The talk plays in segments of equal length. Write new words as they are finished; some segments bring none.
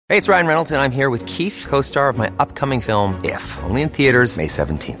Hey, it's Ryan Reynolds, and I'm here with Keith, co-star of my upcoming film, If, only in theaters May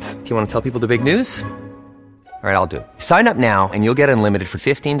 17th. Do you want to tell people the big news? All right, I'll do it. Sign up now and you'll get unlimited for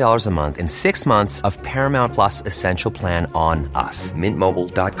 $15 a month and 6 months of Paramount Plus Essential Plan on us.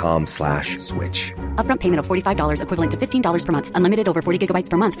 MintMobile.com/switch. Upfront payment of $45 equivalent to $15 per month. Unlimited over 40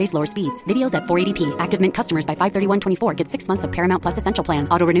 gigabytes per month. Face lower speeds. Videos at 480p. Active Mint customers by 531.24 get 6 months of Paramount Plus Essential Plan.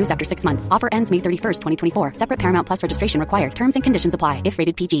 Auto renews after 6 months. Offer ends May 31st, 2024. Separate Paramount Plus registration required. Terms and conditions apply if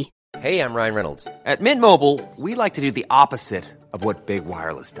rated PG. Hey, I'm Ryan Reynolds. At Mint Mobile, we like to do the opposite of what Big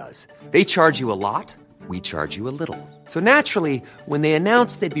Wireless does. They charge you a lot. We charge you a little. So naturally, when they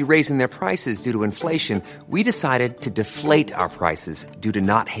announced they'd be raising their prices due to inflation, we decided to deflate our prices due to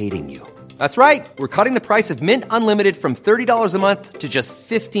not hating you. That's right. We're cutting the price of Mint Unlimited from $30 a month to just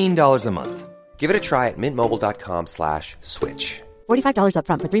 $15 a month. Give it a try at mintmobile.com/switch. $45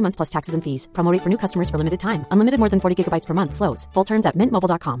 upfront for 3 months plus taxes and fees. Promo rate for new customers for limited time. Unlimited more than 40 gigabytes per month. Slows full terms at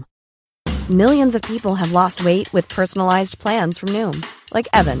mintmobile.com. Millions of people have lost weight with personalized plans from Noom. Like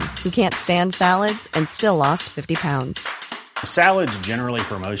Evan, who can't stand salads and still lost 50 pounds. Salads generally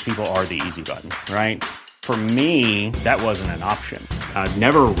for most people are the easy button, right? For me, that wasn't an option. I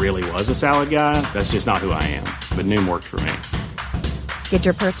never really was a salad guy. That's just not who I am. But Noom worked for me. Get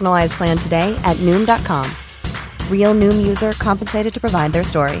your personalized plan today at Noom.com. Real Noom user compensated to provide their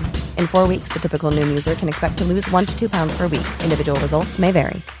story. In 4 weeks, the typical Noom user can expect to lose 1 to 2 pounds per week. Individual results may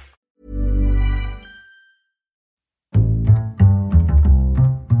vary.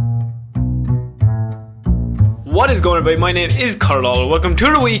 What is going on, everybody? My name is Carl Lawler. Welcome to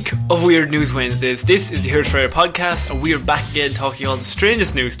the week of Weird News Wednesdays. This is the Here's Fair podcast, and we are back again talking all the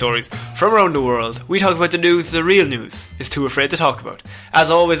strangest news stories from around the world. We talk about the news the real news is too afraid to talk about. As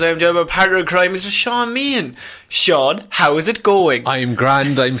always, I am joined by partner in crime, Mr. Sean Meehan. Sean, how is it going? I'm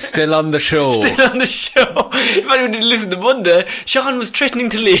grand. I'm still on the show. Still on the show. If anyone didn't listen to Monday, Sean was threatening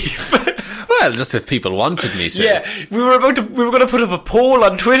to leave. Well, just if people wanted me to. Yeah, we were going to put up a poll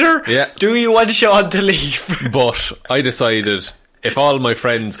on Twitter. Yeah. Do you want Sean to leave? But I decided if all my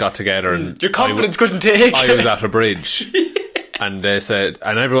friends got together and your confidence couldn't take. I was at a bridge, and they said,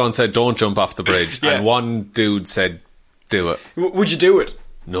 and everyone said, "Don't jump off the bridge." Yeah. And one dude said, "Do it." Would you do it?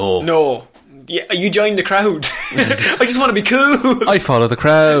 No. Yeah, you joined the crowd. I just want to be cool. I follow the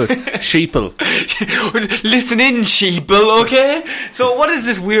crowd. Sheeple. Listen in, sheeple, okay? So what is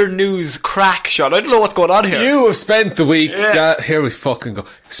this weird news crack, Sean? I don't know what's going on here. You have spent the week... here we fucking go.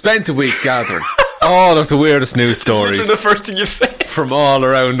 Spent the week gathering all of the weirdest news stories. That's the first thing you've said. From all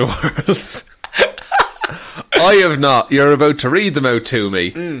around the world. I have not. You're about to read them out to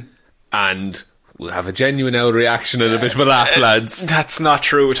me. And... we'll have a genuine old reaction and a bit of a laugh, lads. That's not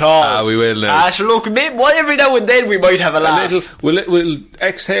true at all. We will now. So look, every now and then we might have a laugh. We'll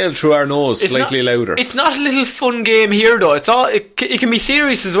exhale through our nose slightly louder. It's not a little fun game here, though. It can be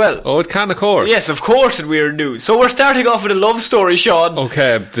serious as well. Oh, it can, of course. Yes, of course, in Weird News. So we're starting off with a love story, Sean.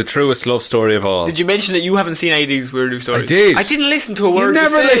 Okay, the truest love story of all. Did you mention that you haven't seen any of these Weird News stories? I did. I didn't listen to a word you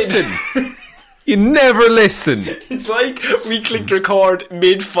never listen. You never listen. It's like we clicked record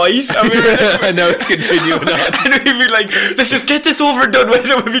mid-fight and and now it's continuing on. And we'd be like, let's just get this over and done with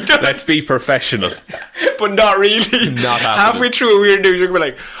and we'll be done. Let's be professional. But not really. Not happening. Halfway through a Weird News, you're going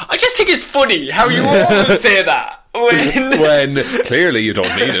to be like, I just think it's funny how you always say that. When clearly you don't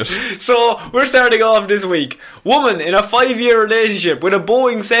mean it. So we're starting off this week. Woman in a 5-year relationship with a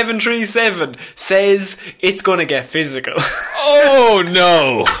Boeing 737 says it's going to get physical. Oh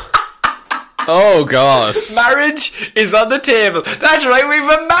no. Oh God. Marriage is on the table. That's right, we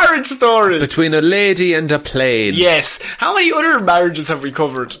have a marriage story. Between a lady and a plane. Yes. How many other marriages have we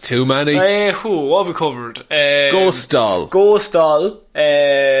covered? Too many. What have we covered? Ghost Doll. Ghost Doll.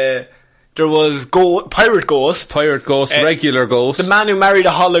 There was Pirate Ghost. Pirate Ghost, regular Ghost. The man who married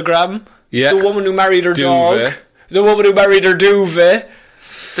a hologram. Yeah. The woman who married her duvet. dog. The woman who married her duvet.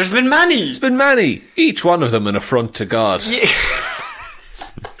 There's been many. There's been many. Each one of them an affront to God. Yeah.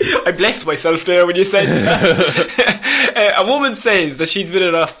 I blessed myself there when you said that. A woman says that she's been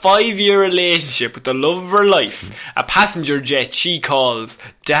in a 5-year relationship with the love of her life, a passenger jet she calls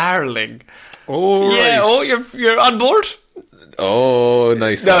Darling. Oh, yeah, right. oh, you're on board? Oh,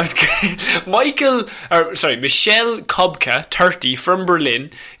 nice. No, Michelle Kobka, 30, from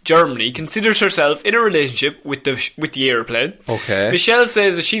Berlin, Germany, considers herself in a relationship with the airplane. Okay. Michelle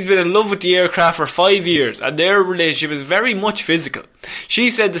says that she's been in love with the aircraft for 5 years and their relationship is very much physical. She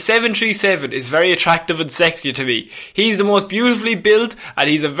said the 737 is very attractive and sexy to me. He's the most beautifully built and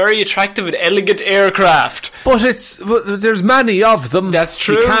he's a very attractive and elegant aircraft. But there's many of them. That's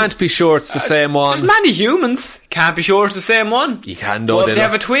true. You can't be sure it's the same one. There's many humans. Can't be sure it's the same one. You can, though. What if they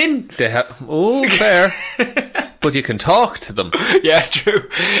have a twin? They have. Oh, fair. But you can talk to them. Yeah, it's true.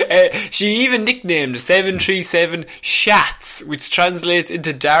 She even nicknamed 737 Shats, which translates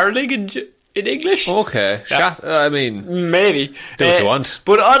into darling in English. Okay. Yeah. I mean, maybe. Do what you want.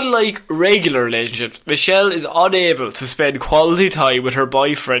 But unlike regular relationships, Michelle is unable to spend quality time with her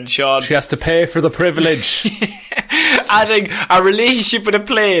boyfriend, Sean. she has to pay for the privilege. Adding, a relationship with a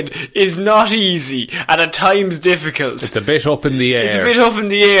plane is not easy and at times difficult. It's a bit up in the air. It's a bit up in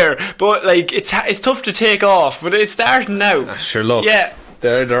the air, but like it's tough to take off. But it's starting now. Sure, look. Yeah.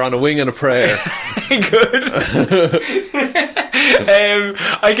 They're on a wing and a prayer. Good.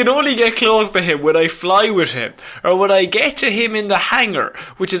 I can only get close to him when I fly with him, or when I get to him in the hangar,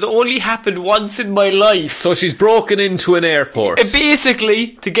 which has only happened once in my life. So she's broken into an airport. Basically,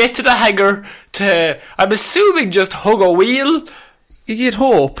 to get to the hangar, I'm assuming just hug a wheel. You'd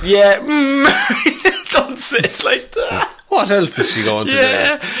hope. Yeah. Don't say it like that. What else is she going to do?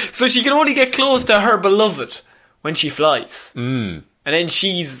 Yeah. So she can only get close to her beloved when she flies. And then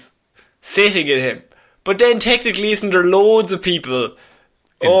she's sitting at him. But then technically isn't there loads of people?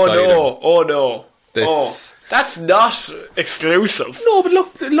 Oh no. That's not exclusive. No, but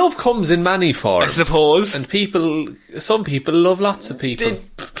look, love comes in many forms. I suppose. And some people love lots of people.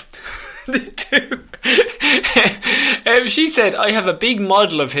 They do. She said, I have a big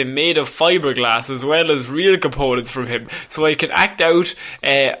model of him made of fiberglass as well as real components from him, so I can act out,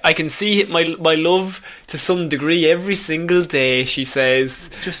 I can see my love to some degree every single day, she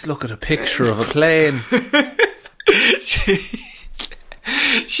says. Just look at a picture of a plane.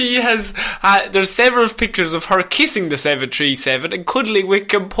 She has there's several pictures of her kissing the 737 and cuddling with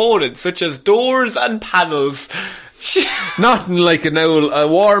components such as doors and panels. Nothing like a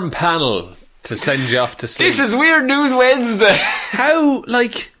warm panel to send you off to sleep. This is Weird News Wednesday. How,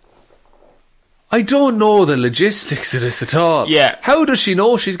 I don't know the logistics of this at all. Yeah. How does she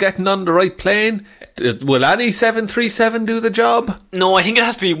know she's getting on the right plane? Will any 737 do the job? No, I think it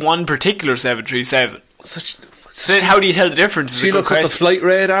has to be one particular 737. So then how do you tell the difference? She looks at the flight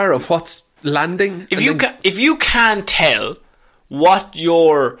radar of what's landing. If you can't tell what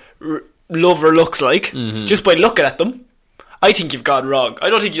your lover looks like just by looking at them, I think you've gone wrong.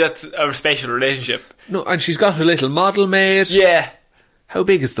 I don't think that's a special relationship. No, and she's got her little model made. Yeah. How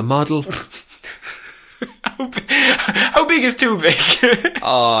big is the model? How big is too big?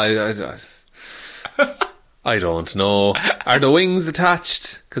 I don't know. Are the wings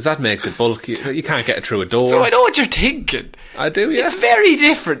attached? Because that makes it bulky. You can't get it through a door. So I know what you're thinking. I do, yeah. It's very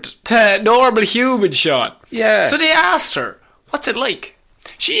different to normal human, Sean. Yeah. So they asked her, what's it like?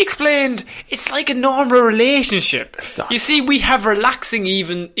 She explained, it's like a normal relationship. You see, we have relaxing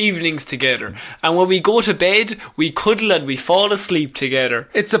evenings together. And when we go to bed, we cuddle and we fall asleep together.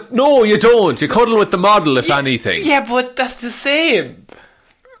 No, you don't. You cuddle with the model, if anything. Yeah, but that's the same.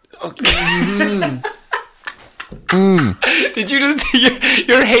 Did you just...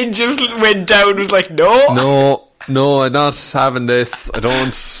 Your head just went down and was like, no? No, I'm not having this. I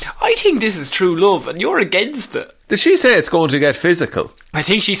don't. I think this is true love, and you're against it. Did she say it's going to get physical? I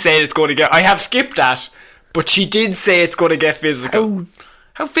think she said it's going to get... I have skipped that, but she did say it's going to get physical.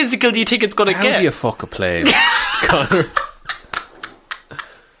 How physical do you think it's going to get? How do you fuck a plane, Connor?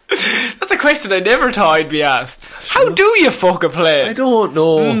 That's a question I never thought I'd be asked. How do you fuck a plane? I don't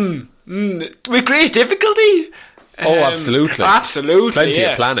know. With great difficulty? Absolutely. Absolutely. Plenty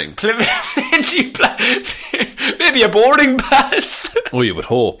of planning. Plenty of planning. Maybe a boarding pass. Oh, you would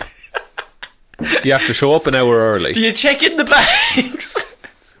hope. You have to show up an hour early. Do you check in the bags?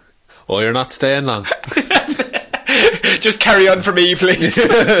 Oh, you're not staying long. Just carry on for me, please.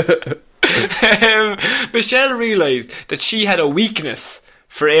 Michelle realised that she had a weakness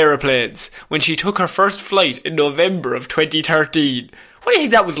for aeroplanes when she took her first flight in November of 2013. What do you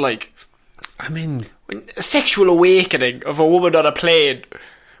think that was like? I mean... a sexual awakening of a woman on a plane,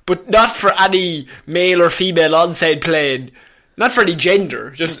 but not for any male or female on-said plane. Not for any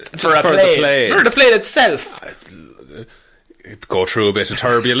gender, just for a plane. For the plane itself. Go through a bit of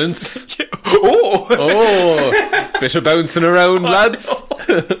turbulence. Oh, bit of bouncing around, lads.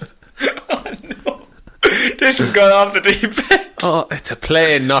 Oh no. This has gone off the deep end. Oh, it's a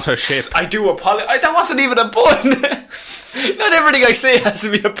plane, not a ship. I do apologise. That wasn't even a pun. Not everything I say has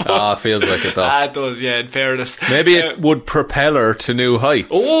to be a pun. Feels like it though. It does, yeah, in fairness. Maybe it would propel her to new heights.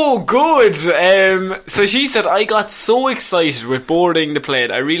 Oh, good. So she said, I got so excited with boarding the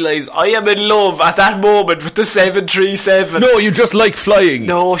plane, I realised I am in love at that moment with the 737. No, you just like flying.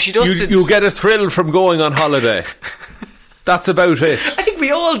 No, she doesn't. You get a thrill from going on holiday. That's about it. I think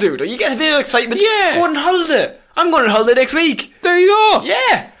we all do. You get a bit of excitement. Yeah. Go on holiday. I'm going on holiday next week. There you go.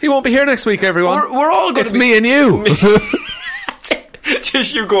 Yeah. He won't be here next week, everyone. We're all going to be... It's me and you. That's it.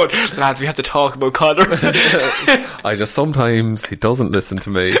 Just you going, lads, we have to talk about Connor. Sometimes he doesn't listen to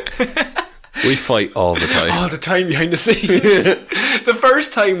me. We fight all the time. All the time behind the scenes. The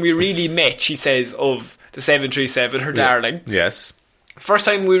first time we really met, she says, of the 737, her darling. Yes. First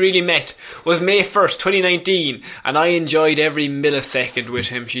time we really met was May 1st, 2019, and I enjoyed every millisecond with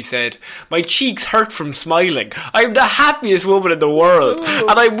him, she said. My cheeks hurt from smiling. I'm the happiest woman in the world.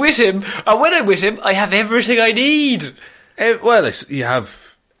 And I'm with him, and when I'm with him, I have everything I need. You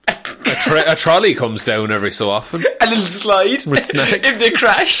have... A trolley comes down every so often. A little slide. With snacks.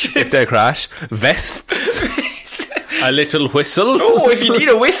 If they crash. Vests. A little whistle. Oh, if you need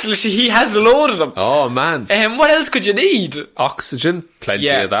a whistle, he has a load of them. Oh, man. What else could you need? Oxygen. Plenty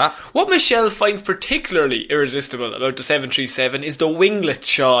of that. What Michelle finds particularly irresistible about the 737 is the winglets,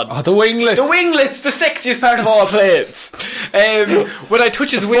 Sean. Oh, the winglets. The winglets, the sexiest part of all planes. When I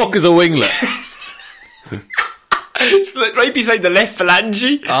touch his wing... What the fuck is a winglet? It's right beside the left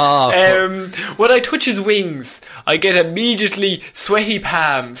phalange. When I touch his wings, I get immediately sweaty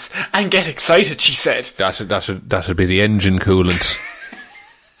palms and get excited, she said. That'd be the engine coolant.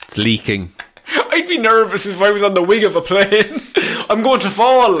 It's leaking. I'd be nervous if I was on the wing of a plane. I'm going to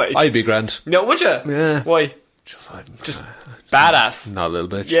fall, like. I'd be grand. No, would you? Yeah. Why? Just badass. Not a little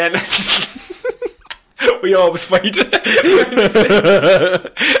bit. Yeah. We always fight.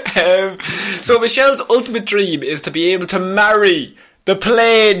 So Michelle's ultimate dream is to be able to marry the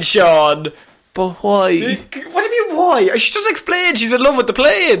plane, Sean. But why? What do you mean why? She just explained she's in love with the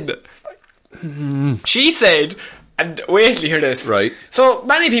plane. She said, and wait till you hear this. Right. So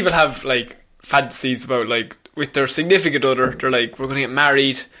many people have like fantasies about like with their significant other. They're like, we're going to get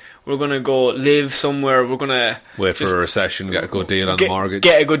married. We're going to go live somewhere. We're going to... Wait for a recession, get a good deal on a mortgage.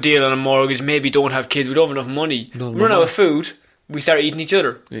 Get a good deal on a mortgage. Maybe don't have kids. We don't have enough money. We run out of food. We start eating each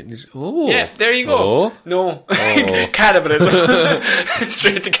other. Oh. Yeah, there you go. Oh. No. Oh. Cannibalism.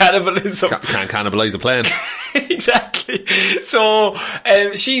 Straight to cannibalism. Can't cannibalise a plane. Exactly. So,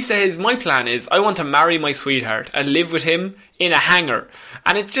 she says, my plan is I want to marry my sweetheart and live with him in a hangar.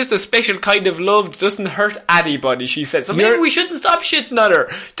 And it's just a special kind of love that doesn't hurt anybody, she said. So maybe we shouldn't stop shitting on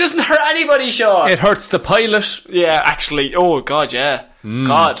her. Doesn't hurt anybody, Sean. It hurts the pilot. Yeah, actually. Oh, God, yeah.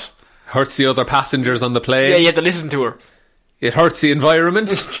 God. Hurts the other passengers on the plane. Yeah, you have to listen to her. It hurts the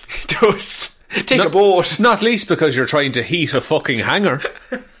environment. It does. Take a boat. Not least because you're trying to heat a fucking hangar.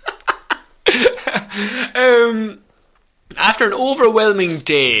 After an overwhelming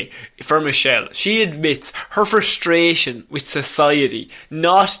day for Michelle, she admits her frustration with society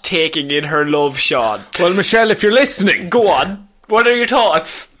not taking in her love, Sean. Well, Michelle, if you're listening... Go on. What are your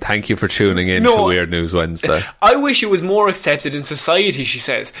thoughts? Thank you for tuning in to Weird News Wednesday. I wish it was more accepted in society, she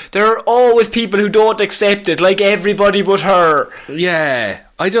says. There are always people who don't accept it, like everybody but her. Yeah.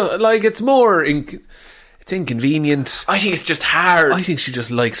 I don't... Like, it's more... it's inconvenient. I think it's just hard. I think she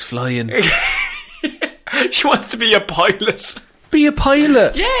just likes flying. She wants to be a pilot. Be a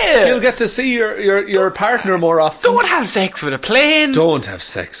pilot. Yeah. You'll get to see your partner more often. Don't have sex with a plane. Don't have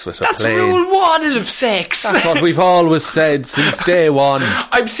sex with a plane. That's rule one of sex. That's what we've always said since day one.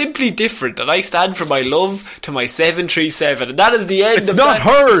 I'm simply different, and I stand for my love to my 737, and that is the end it's of not that.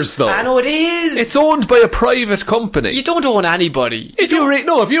 hers, though. I know it is. It's owned by a private company. You don't own anybody. If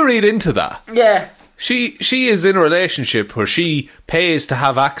you read into that. Yeah. She is in a relationship where she pays to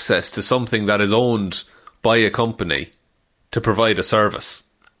have access to something that is owned by a company to provide a service.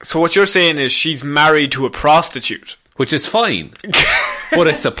 So what you're saying is she's married to a prostitute. Which is fine. But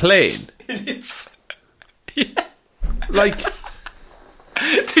it's a plane. It is. Yeah. Like...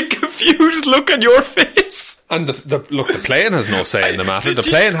 The confused look on your face. And the plane has no say in the matter. The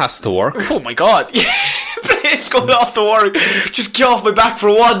plane has to work. Oh my God. Plane's going off to work. Just get off my back for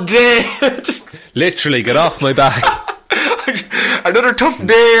one day. Just literally get off my back. Another tough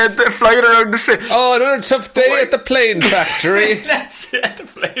day flying around the city. Oh, another tough day at the plane factory. That's it, at the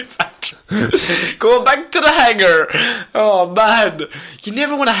plane factory. Going back to the hangar. Oh man, you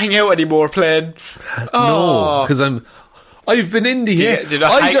never want to hang out anymore, plane. No, because I've been in the here. Did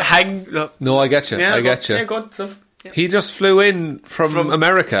I hang? No, I get you. Yeah, I get you. Yeah, good stuff. Yeah. He just flew in from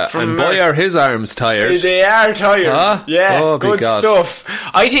America, and boy are his arms tired. They are tired. Huh? Yeah, oh, good stuff.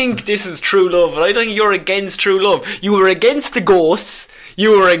 I think this is true love, and I think you're against true love. You were against the ghosts.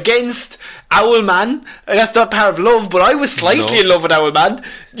 You were against Owlman. That's not part of love, but I was slightly in love with Owlman.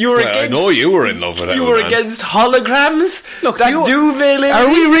 You were against. I know you were in love with Owlman. You were against holograms. Look, that duvet lady. Are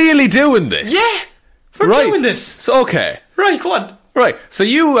we really doing this? Yeah, we're doing this. So, okay. Right, go on. Right, so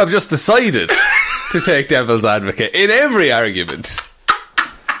you have just decided to take devil's advocate in every argument.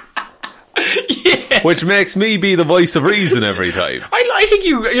 Yeah. Which makes me be the voice of reason every time. I think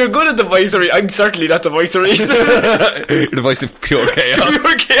you're good at the voice of reason. I'm certainly not the voice of reason. You're the voice of pure chaos.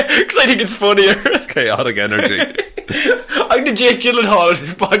 Because I think it's funnier. Chaotic energy. I'm the Jake Gyllenhaal of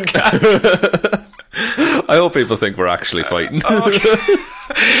this podcast. I hope people think we're actually fighting. Okay.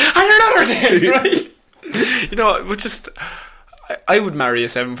 And another thing, right? You know, I would marry a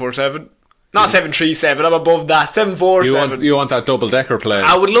 747. Not 737, I'm above that. 747. You want that double-decker plane?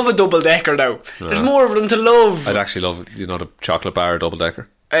 I would love a double-decker now. There's more of them to love. I'd actually love, the chocolate bar double-decker.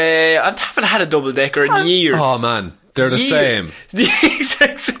 I haven't had a double-decker in years. Oh, man. They're the same.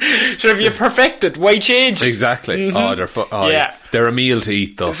 So if you perfect it, why change it? Exactly. Yeah. They're a meal to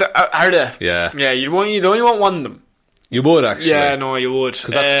eat, though. So, are they? Yeah. Yeah, you'd only want one of them. You would, actually. Yeah, no, you would.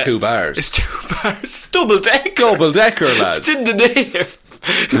 Because that's 2 bars. It's 2 bars. It's double-decker. Double-decker, lads. It's in the name.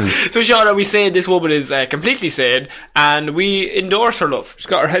 So, Sean, are we saying this woman is completely sane and we endorse her love? She's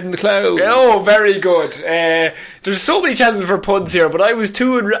got her head in the clouds. Oh, very good. There's so many chances for puns here, but I was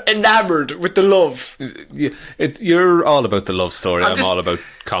too enamoured with the love. You're all about the love story. I'm all about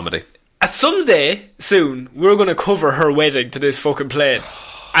comedy. Someday soon, we're going to cover her wedding to this fucking plane.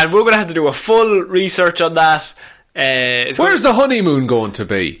 And we're going to have to do a full research on that. Where's the honeymoon going to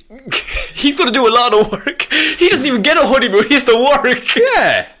be? He's going to do a lot of work. He doesn't even get a honeymoon, he has to work.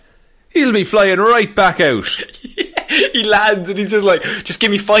 Yeah. He'll be flying right back out. He lands and he's just like, just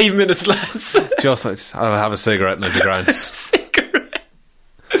give me 5 minutes, lads. I'll have a cigarette and I'll be grand. Cigarette?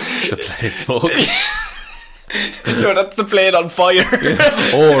 It's a plane smoke. No, that's the plane on fire.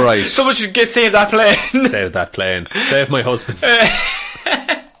 Yeah. All right. Someone should save that plane. Save that plane. Save my husband.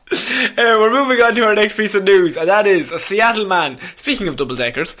 We're moving on to our next piece of news, and that is a Seattle man, speaking of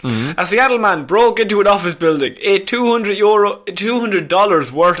double-deckers, a Seattle man broke into an office building, ate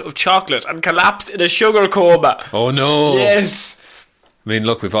 $200 worth of chocolate and collapsed in a sugar coma. Oh no. Yes. I mean,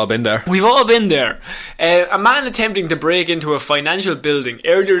 look, we've all been there. We've all been there. A man attempting to break into a financial building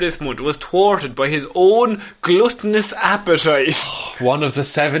earlier this month was thwarted by his own gluttonous appetite. One of the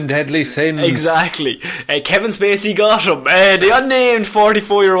 7 deadly sins. Exactly. Kevin Spacey got him. The unnamed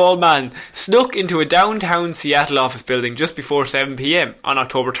 44-year-old man snuck into a downtown Seattle office building just before 7 p.m. on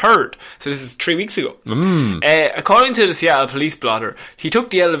October 3rd. So this is 3 weeks ago. According to the Seattle police blotter, he took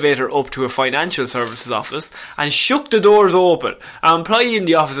the elevator up to a financial services office and shook the doors open. An employee in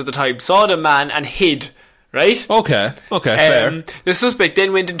the office at the time saw the man and hid. Right? Okay, fair. The suspect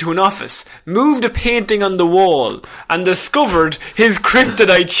then went into an office, moved a painting on the wall, and discovered his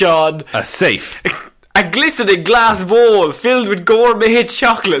kryptonite, Sean. A safe. A glistening glass bowl filled with gourmet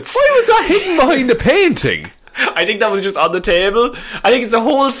chocolates. Why was that hidden behind the painting? I think that was just on the table. I think it's a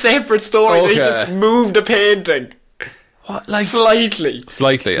whole separate story. Okay. They just moved a painting. What, like Slightly.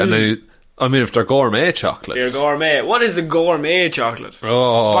 and then, I mean, if they're gourmet chocolates. They're gourmet. What is a gourmet chocolate?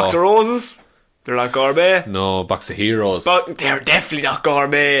 Oh. Box of roses? They're not gourmet. No, box of heroes. But they're definitely not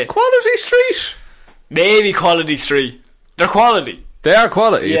gourmet. Quality Street. Maybe Quality Street. They're quality. They are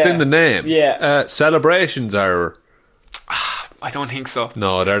quality. Yeah. It's in the name. Yeah. Celebrations are... I don't think so.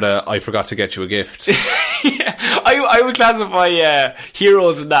 No, they're the I forgot to get you a gift. Yeah, I would classify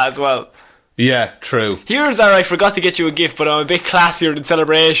heroes in that as well. Yeah, true. Heroes are I forgot to get you a gift, but I'm a bit classier than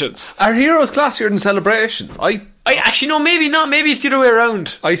celebrations. Are heroes classier than celebrations? I actually, no, maybe not. Maybe it's the other way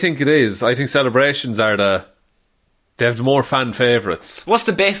around. I think it is. I think celebrations are they have the more fan favourites. What's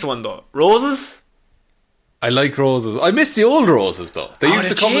the best one though? Roses? I like roses. I miss the old roses though. They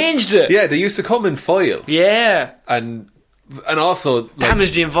they've changed it. Yeah, they used to come in foil. Yeah. And also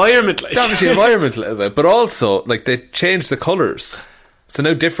damage the environment, damage the environment a little bit. But also, like, they changed the colours. So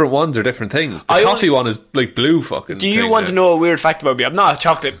now different ones are different things. The coffee one is like blue fucking. Do you want to know a weird fact about me? I'm not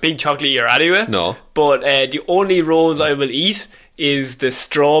a big chocolate eater anyway. No. But the only rose I will eat is the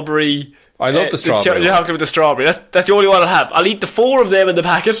strawberry. I love the strawberry. The chocolate with the strawberry. That's the only one I'll have. I'll eat the 4 of them in the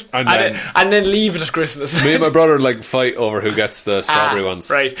packet and then leave it at Christmas. Me and my brother fight over who gets the strawberry ones.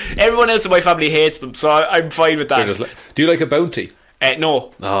 Right. Everyone else in my family hates them, so I'm fine with that. Do you like a Bounty?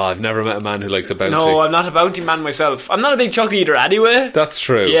 No. Oh, I've never met a man who likes a Bounty. No, I'm not a Bounty man myself. I'm not a big chocolate eater anyway. That's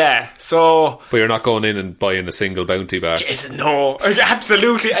true. Yeah, so... But you're not going in and buying a single Bounty bar. Jason, no.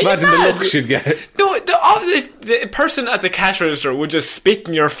 Absolutely. Imagine the looks you'd get. No, the person at the cash register would just spit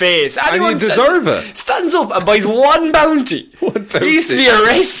in your face. Anyone and you deserve it. Stands up and buys one Bounty. One Bounty. He needs to be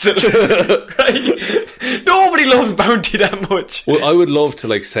arrested. Right? Nobody loves Bounty that much. Well, I would love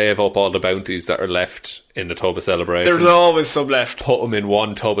to save up all the Bounties that are left in the tub of celebrations. There's always some left. Put them in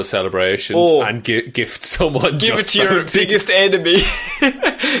one tub of celebrations and gift someone. Give it to your biggest enemy.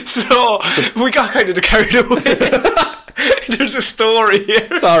 So we got kind of carried away. There's a story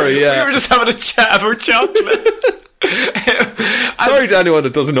here. Sorry, yeah. We were just having a chat about chocolate. Sorry to anyone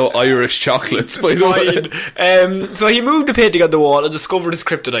that doesn't know Irish chocolates, by the way. So he moved the painting on the wall and discovered his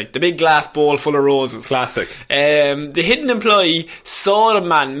kryptonite, the big glass bowl full of roses. Classic. The hidden employee saw the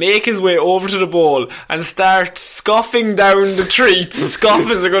man make his way over to the bowl and start scoffing down the treats. Scoff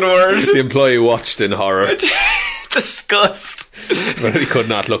is a good word. The employee watched in horror. Disgust. But he could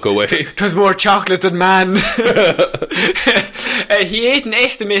not look away. 'Twas more chocolate than man. He ate an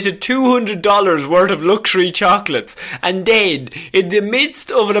estimated $200 worth of luxury chocolates, and then, in the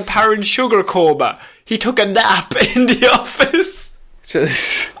midst of an apparent sugar coma, he took a nap in the office.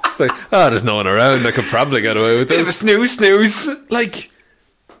 It's like, there's no one around. I could probably get away with Bit of a this. snooze. Like,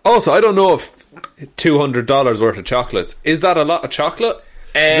 also, I don't know if $200 worth of chocolates, is that a lot of chocolate? 'Cause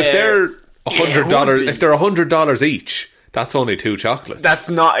if they're $100, if they're $100 each, that's only 2 chocolates. That's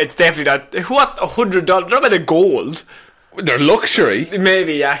not, it's definitely not. What, $100? They're not made of gold. They're luxury.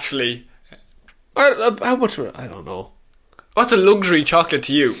 Maybe, actually. How much? I don't know. What's a luxury chocolate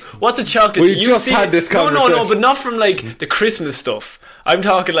to you? What's a chocolate We that you just see? had this conversation. No, but not from like the Christmas stuff. I'm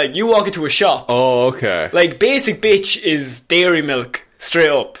talking like you walk into a shop. Oh, okay. Like basic bitch is dairy milk, straight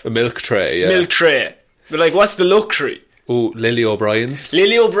up. A milk tray, yeah. Milk tray. But like, what's the luxury? Oh, Lily O'Brien's.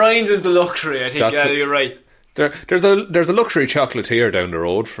 Lily O'Brien's is the luxury. I think you're right. There's a luxury chocolatier down the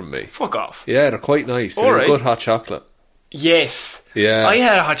road from me. Fuck off. Yeah, they're quite nice. They're Alright. good hot chocolate. Yes. Yeah. I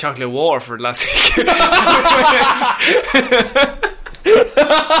had a hot chocolate war for last week.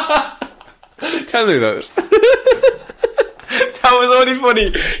 Tell me about it. That was only funny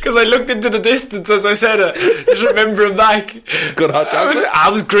because I looked into the distance as I said it. Just remembering back. Good hot chocolate. I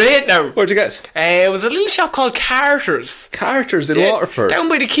was great now. Where'd you get? It was a little shop called Carter's. Carter's in Yeah, Waterford. down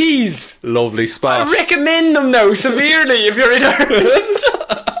by the Quays. Lovely spot. I recommend them now severely if you're in Ireland.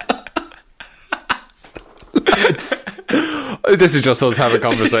 This is just us having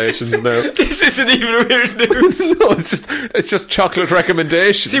conversations now. This isn't even weird news. No, it's just chocolate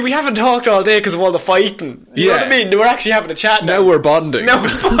recommendations. See, we haven't talked all day because of all the fighting. You know what I mean? We're actually having a chat now. Now we're bonding. Now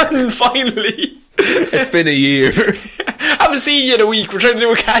we're bonding, finally. It's been a year. Haven't seen you in a week. We're trying to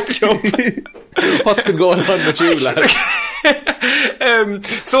do a catch up. What's been going on with you, lad?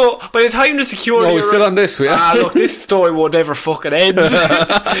 So by the time the security we're still on this, we are. look, this story won't ever fucking end. By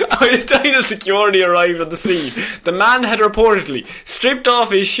the time the security arrived at the scene, the man had reportedly stripped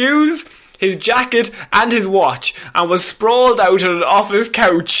off his shoes, his jacket and his watch and was sprawled out on an office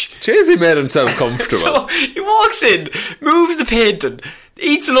couch. Jeez, he made himself comfortable. So he walks in, moves the painting,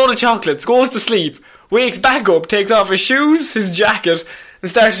 eats a load of chocolates, goes to sleep, wakes back up, takes off his shoes, his jacket and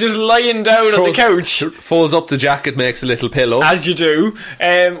starts just lying down on the couch. Folds up the jacket, makes a little pillow. As you do.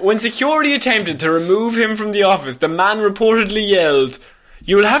 When security attempted to remove him from the office, the man reportedly yelled,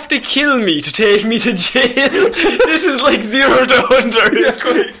 "You'll have to kill me to take me to jail." This is like 0 to 100 real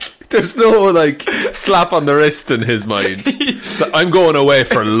quick. There's no, like, slap on the wrist in his mind. So I'm going away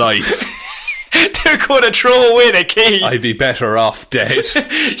for life. They're going to throw away the key. I'd be better off dead.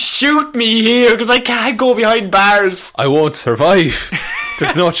 Shoot me here, because I can't go behind bars. I won't survive.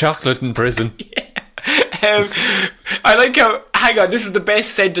 There's no chocolate in prison. I like how, hang on, this is the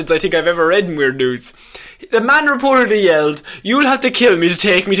best sentence I think I've ever read in Weird News. The man reportedly yelled, "You'll have to kill me to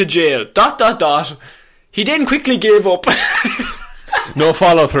take me to jail. ... He then quickly gave up. No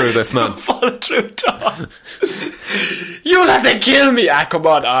follow through, this man. Follow through, Tom. You'll have to kill me. Come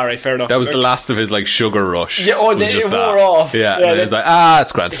on. Alright, fair enough. That was the last of his, like, sugar rush. Yeah, It was then just it that. wore off. Yeah, Yeah, and he was like,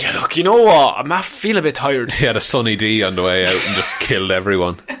 it's grand. Yeah, look, you know what? I feel a bit tired. He had a Sunny D on the way out and just killed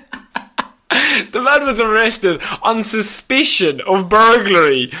everyone. The man was arrested on suspicion of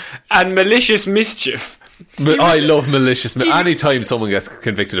burglary and malicious mischief. But I love malicious. Anytime someone gets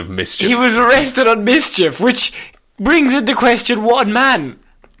convicted of mischief. He was arrested on mischief, which brings into question one man.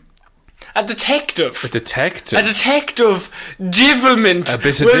 A detective. A detective? A detective Divilment. A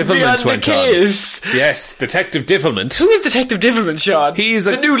bit of will be Divilment on went the case. on. Yes, Detective Divilment. Who is Detective Divilment, Sean?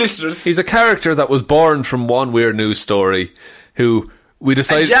 The new listeners. He's a character that was born from one Weird News story who we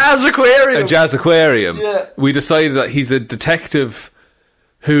decided... A jazz aquarium. A jazz aquarium. Yeah. We decided that he's a detective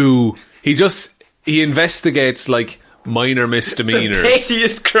who... He investigates, like, minor misdemeanors. The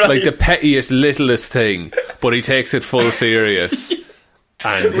pettiest crime. Like the pettiest, littlest thing. But he takes it full serious.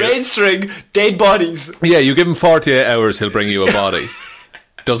 And Red string, dead bodies. yeah, you give him 48 hours, he'll bring you a body.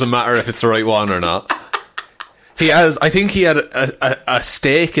 Doesn't matter if it's the right one or not. I think he had a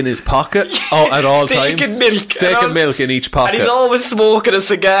steak in his pocket at all Steak times. and milk. Steak and milk in each pocket. And he's always smoking a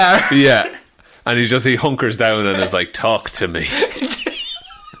cigar. Yeah. And he hunkers down and is like, talk to me.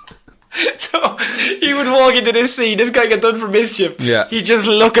 So, he would walk into this scene. This guy got done for mischief. Yeah. He'd just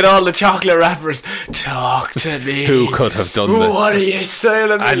look at all the chocolate wrappers. Talk to me. Who could have done this? What are you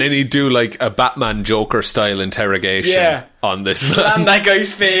selling me? And then he'd do like a Batman Joker style interrogation on this. Slam that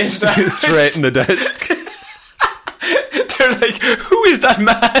guy's face. Straight in the desk. They're like, who is that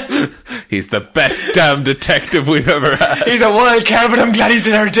man? He's the best damn detective we've ever had. He's a wild card, but I'm glad he's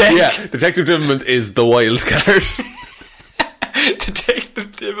in our deck. Yeah, Detective Divilment is the wild card.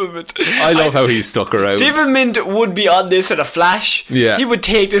 Detective Divilment. I love how he stuck around. Divilment would be on this in a flash. Yeah. He would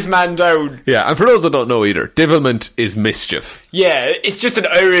take this man down. Yeah, and for those that don't know either, Divilment is mischief. Yeah, it's just an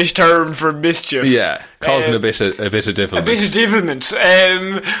Irish term for mischief. Yeah, causing a bit of Divilment. A bit of Divilment.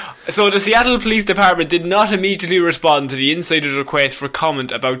 So the Seattle Police Department did not immediately respond to the insider's request for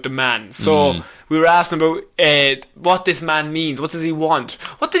comment about the man. So we were asking about what this man means. What does he want?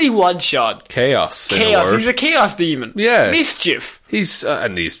 What did he want, Sean? Chaos. Chaos. He's a chaos demon. Yeah. Mischief. He's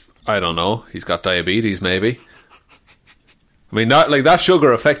I don't know, he's got diabetes maybe. I mean, that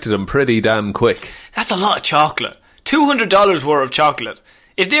sugar affected him pretty damn quick. That's a lot of chocolate. $200 worth of chocolate.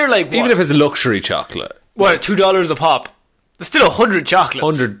 If they're like, what? Even if it's luxury chocolate. What, $2 a pop? There's still 100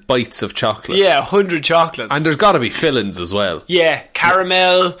 chocolates. 100 bites of chocolate. Yeah, 100 chocolates. And there's got to be fillings as well. Yeah,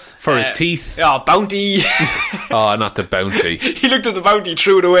 caramel. For his teeth. Oh, Bounty. Oh, not the Bounty. He looked at the Bounty,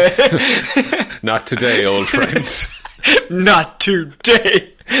 threw it away. Not today, old friend. Not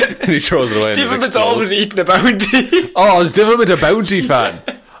today. And he throws it away. Divilment's always eating a Bounty. Oh, is Divilment a Bounty fan?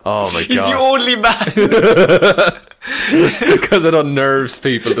 Oh my god. He's the only man. Because it unnerves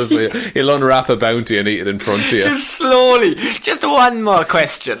people to see. He'll unwrap a Bounty and eat it in front of you. Just slowly. Just one more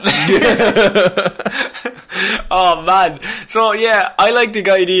question. Oh man. So yeah, I like the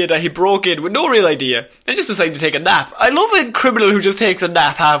idea that he broke in with no real idea and just decided to take a nap. I love a criminal who just takes a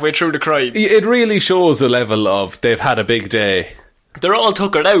nap halfway through the crime. It really shows the level of they've had a big day. They're all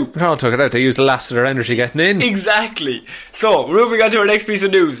tuckered out. They're all took it out. They used the last of their energy getting in. Exactly. So, moving on to our next piece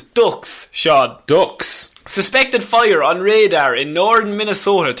of news. Ducks, Sean. Ducks. Suspected fire on radar in northern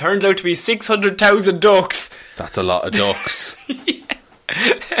Minnesota turns out to be 600,000 ducks. That's a lot of ducks.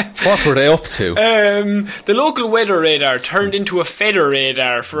 What were they up to? The local weather radar turned into a feather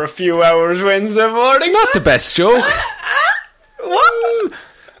radar for a few hours Wednesday morning. Not the best joke. What?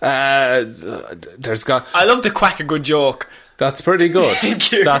 There's got. I love to quack a good joke. That's pretty good.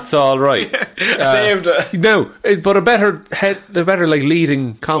 Thank you. That's all right. Saved it. No, but a better like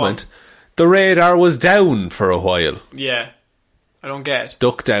leading comment. The radar was down for a while. Yeah. I don't get.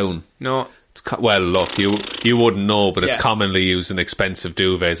 Duck down. No. Well, look, you wouldn't know, but it's Yeah. commonly used in expensive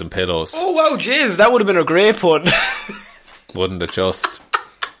duvets and pillows. Oh wow, jeez, that would have been a great pun. Wouldn't it just?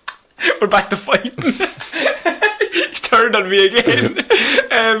 We're back to fighting. He turned on me again.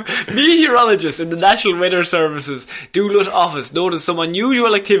 Meteorologists in the National Weather Service's Duluth office noticed some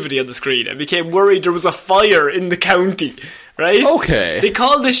unusual activity on the screen and became worried there was a fire in the county. Right? Okay. They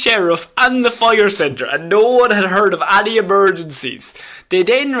called the sheriff and the fire centre and no one had heard of any emergencies. They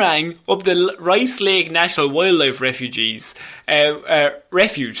then rang up the Rice Lake National Wildlife Refugees.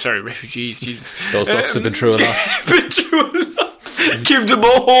 Refugees, Jesus. Those ducks have been through a lot. Been through a lot. Give them a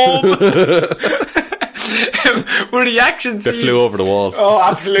home. Where the action They flew over the wall. Oh,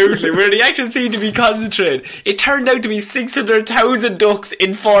 absolutely. Where the action seemed to be concentrated, it turned out to be 600,000 ducks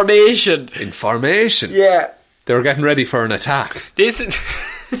in formation. In formation? Yeah. They were getting ready for an attack. This is...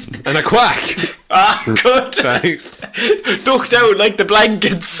 And a quack. Ah, good. Thanks. Duck down like the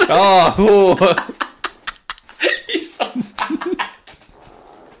blankets. Oh. He's so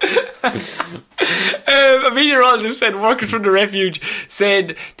a meteorologist said workers from the refuge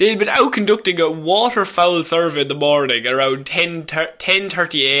said they'd been out conducting a waterfowl survey in the morning around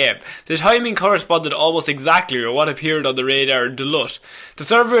 10:30am. The timing corresponded almost exactly with what appeared on the radar in Duluth. The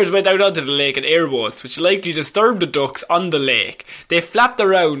surveyors went out onto the lake in airboats, which likely disturbed the ducks on the lake. They flapped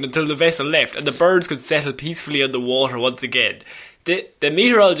around until the vessel left and the birds could settle peacefully on the water once again. The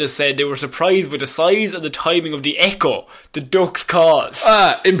meteorologist said they were surprised by the size and the timing of the echo the ducks caused.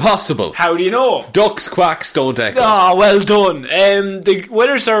 Impossible. How do you know? Ducks, quacks don't echo. Ah, well done. The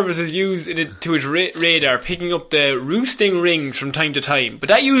weather service is used to its radar, picking up the roosting rings from time to time. But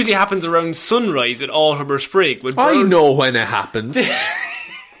that usually happens around sunrise in autumn or spring. When I know when it happens.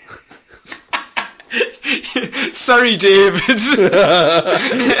 Sorry, David.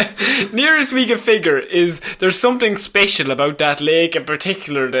 Nearest we can figure is there's something special about that lake in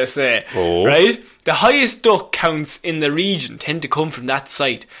particular, they say. Oh. Right? The highest duck counts in the region tend to come from that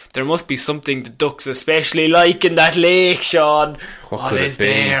site. There must be something the ducks especially like in that lake, Sean. What could is it be?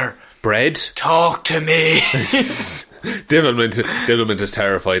 there? Bread? Talk to me. Diddlement is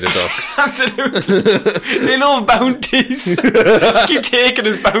terrified of ducks. Absolutely. They love bounties. Keep taking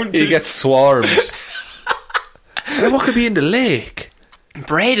his bounties. He gets swarmed. And what could be in the lake?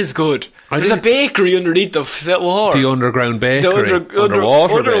 Bread is good. There's a bakery underneath the water. The underground bakery. The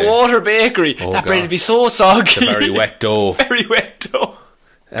underwater bakery. Oh, that God. bread would be so soggy. The very wet dough. Very wet dough.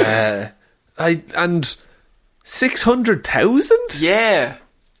 And 600,000? Yeah.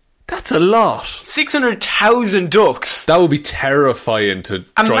 That's a lot. 600,000 ducks. That would be terrifying to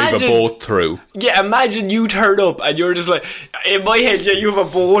drive a boat through. Yeah, imagine you turn up and you're just like, in my head, yeah, you have a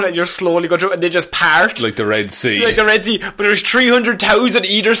boat and you're slowly going through and they just part. Like the Red Sea. Like the Red Sea. But there's 300,000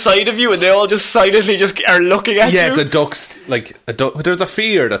 either side of you and they all just silently just are looking at you. Yeah, it's a duck's, like, a duck. There's a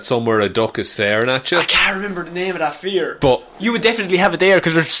fear that somewhere a duck is staring at you. I can't remember the name of that fear. But you would definitely have it there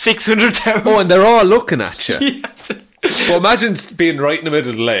because there's 600,000. Oh, and they're all looking at you. Yes. Well, imagine being right in the middle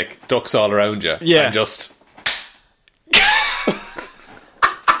of the lake, ducks all around you. Yeah. And just...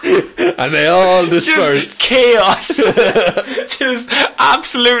 and they all disperse. Just chaos. Just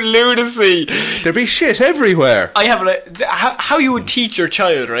absolute lunacy. There'd be shit everywhere. I have how you would teach your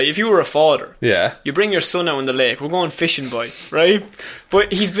child, right? If you were a father, Yeah. you bring your son out in the lake. We're going fishing, boy, right?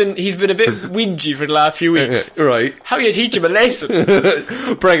 But he's been a bit whingy for the last few weeks. Right. How do you teach him a lesson?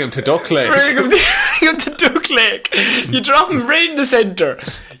 Bring him to Duck Lake. Bring him to Duck Lake. You drop him right in the centre.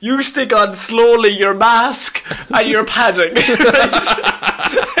 You stick on slowly your mask and your padding.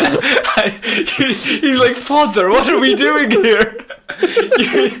 He's like, "Father, what are we doing here?"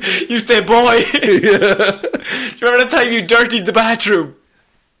 You say, "Boy." Do you remember the time you dirtied the bathroom?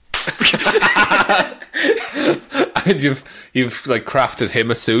 And you've like crafted him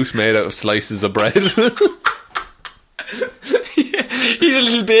a suit made out of slices of bread. He's a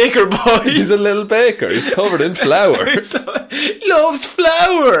little baker boy. He's a little baker. He's covered in flour. He loves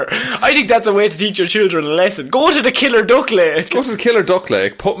flour. I think that's a way to teach your children a lesson. Go to the Killer Duck Lake. Go to the Killer Duck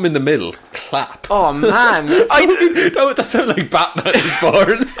Lake, put him in the middle, clap. Oh man, That sounds like Batman is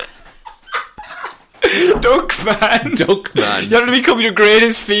born. Duck man. Duck man. You have to become your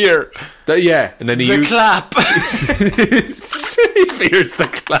greatest fear. Yeah, and then he The clap. he fears the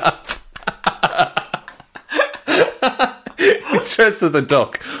clap. He's dressed as a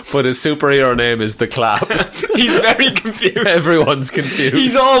duck, but his superhero name is the Clap. He's very confused. Everyone's confused.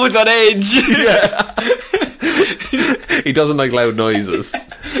 He's always on edge. Yeah. He doesn't like loud noises.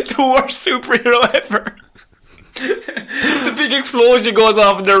 The worst superhero ever. The big explosion goes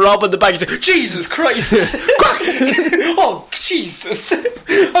off and they're robbing the bank. He's like, Jesus Christ. Oh, Jesus.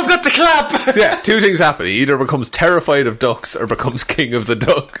 I've got the clap. Yeah, two things happen. He either becomes terrified of ducks or becomes king of the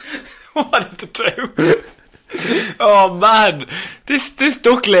ducks. What of the two? Oh man, this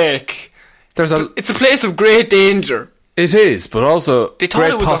Duck Lake. It's a place of great danger. It is, but also great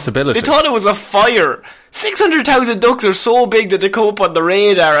possibility. They thought it was a fire. 600,000 ducks are so big that they come up on the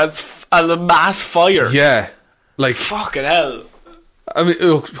radar as a mass fire. Yeah, like fucking hell. I mean,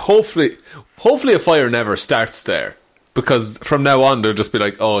 look, hopefully a fire never starts there, because from now on they'll just be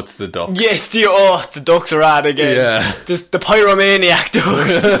like, oh, it's the ducks. Yes, the ducks are at again. Yeah, the pyromaniac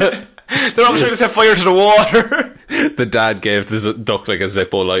ducks. They're all trying to set fire to the water. The dad gave the duck like a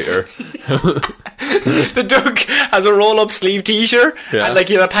Zippo lighter. The duck has a roll-up sleeve t-shirt, yeah, and like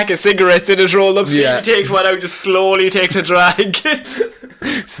he had a pack of cigarettes in his roll-up sleeve. Yeah. He takes one out, just slowly takes a drag.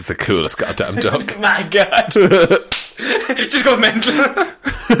 This is the coolest goddamn duck. My God. Just goes mental.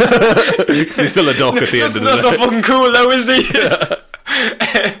 He's still a duck at the end of the day. That's not so fucking cool though, is he? Yeah.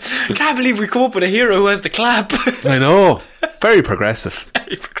 I can't believe we come up with a hero who has the clap. I know. Very progressive.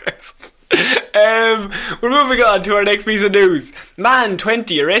 Very progressive. We're moving on to our next piece of news. Man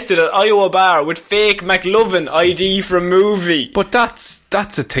 20 arrested at Iowa bar with fake McLovin ID from movie. But that's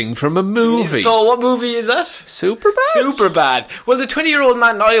a thing from a movie. So what movie is that? Superbad? Superbad. Well, the 20-year-old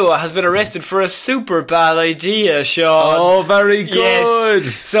man in Iowa has been arrested for a super bad idea, Sean. Oh, very good.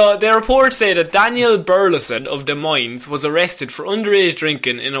 Yes. So the reports say that Daniel Burleson of Des Moines was arrested for underage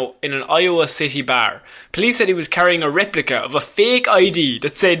drinking in an Iowa city bar. Police said he was carrying a replica of a fake ID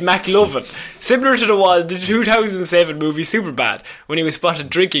that said McLovin, similar to the one in the 2007 movie Superbad, when he was spotted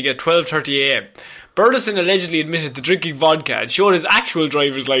drinking at 12:30am. Burleson allegedly admitted to drinking vodka and showed his actual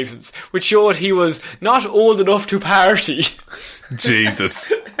driver's license, which showed he was not old enough to party.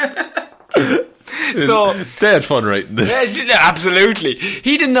 Jesus. So They had fun writing this. yeah, absolutely.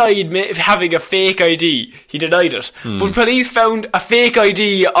 He denied having a fake ID. He denied it. But police found a fake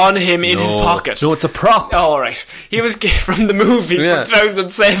ID on him in his pocket. No, it's a prop. Oh, right. He was from the movie Yeah. from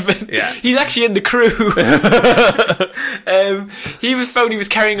 2007. Yeah. He's actually in the crew. He was found he was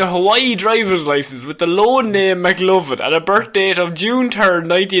carrying a Hawaii driver's license with the loan name McLovin and a birth date of June 3rd,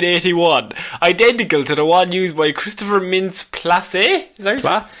 1981. Identical to the one used by Christopher Mintz-Plasse. Is that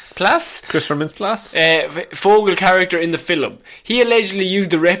Plasse? Christopher Mintz-Plasse? Fogel character in the film. He allegedly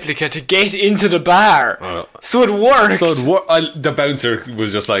used the replica to get into the bar. So it worked. So the bouncer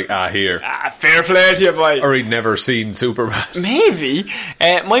was just like, here. Fair play to you, boy. Or he'd never seen Superbad. Maybe.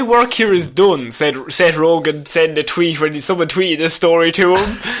 My work here is done, said Seth Rogen, sent a tweet when someone tweeted this story to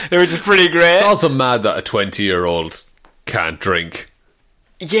him. It was just pretty great. It's also mad that a 20-year-old can't drink.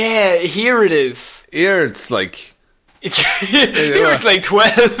 Yeah, here it is. Here it's like... Here it's like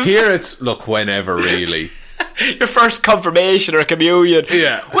 12. Here it's, look, whenever, really. Your first confirmation or communion.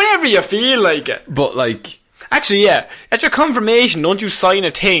 Yeah. Whenever you feel like it. But, like... Actually, yeah. At your confirmation, don't you sign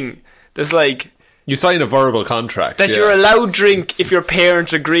a thing that's like... You sign a verbal contract. That you're allowed drink if your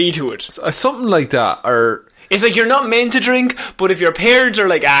parents agree to it. Something like that, or... It's like you're not meant to drink, but if your parents are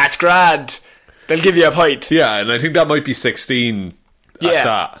like, it's grand, they'll give you a pint. Yeah, and I think that might be 16 at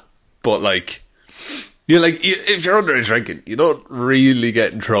that. But, like... if you're underage drinking, you don't really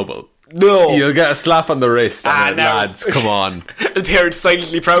get in trouble. No. You'll get a slap on the wrist and no. lads, come on. The parents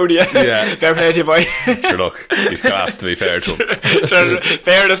silently proud of you. Yeah. Fair play to you, boy. Sure, look, he's class, to be fair to him. Sure,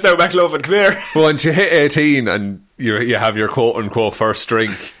 fairness now, McLovin, come here. But once you hit 18 and you have your quote-unquote first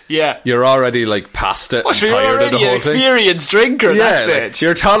drink, yeah, you're already, like, past it and you're tired of already the whole an experienced drinker at that like, stage.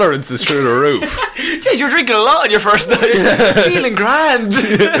 your tolerance is through the roof. Jeez, you're drinking a lot on your first night. Feeling grand.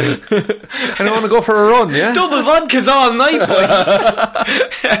 I don't want to go for a run, yeah? Double vodkas all night, boys.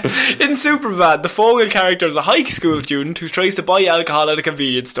 In Superbad, the Fogel character is a high school student who tries to buy alcohol at a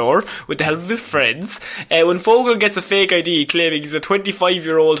convenience store with the help of his friends. When Fogel gets a fake ID claiming he's a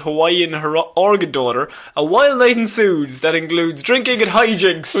 25-year-old Hawaiian organ donor, a wild night ensues that includes drinking and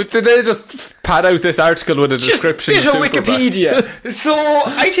hijinks. Did they just pad out this article with a description? Just bit of Wikipedia. So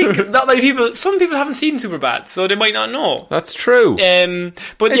I think not many people. Some people haven't seen Superbad, so they might not know. That's true.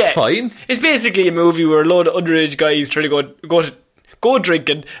 But it's fine. It's basically a movie where a load of underage guys try to go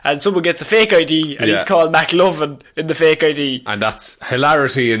drinking, and someone gets a fake ID, and he's called McLovin in the fake ID, and that's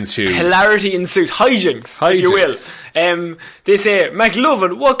hilarity ensues. Hijinks, if you will. They say,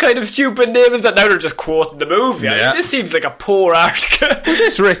 McLovin, what kind of stupid name is that? Now they're just quoting the movie. I mean, this seems like a poor article. Was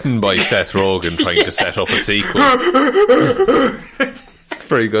this written by Seth Rogen trying to set up a sequel? It's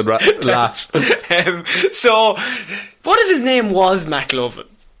pretty good laugh. So, what if his name was McLovin?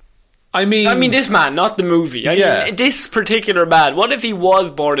 I mean this man, not the movie. I mean, this particular man. What if he was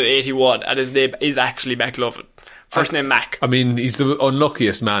born in 81 and his name is actually McLovin? First name Mac. I mean, he's the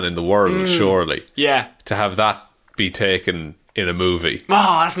unluckiest man in the world, surely. Yeah. To have that be taken in a movie.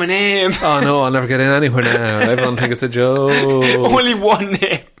 Oh, that's my name. Oh no, I'll never get in anywhere now. Everyone thinks it's a joke. Only one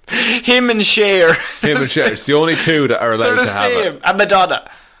name. Him and Cher. It's the only two that are allowed to have it. They're the same.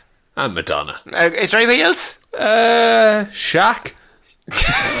 And Madonna. Is there anybody else? Shaq.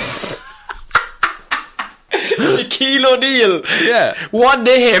 Shaquille O'Neal. Yeah. One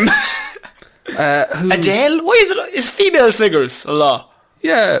name. Adele? Why is it? It's female singers a lot.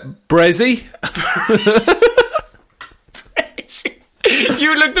 Yeah. Brezzy.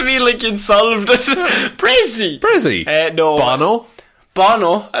 You looked at me like you'd solved it. Brezzy. No.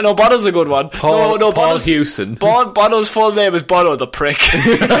 Bono. No, Bono's a good one. Paul Hewson. Bono's full name is Bono the prick.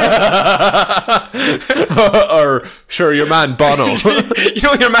 Or sure, your man Bono. You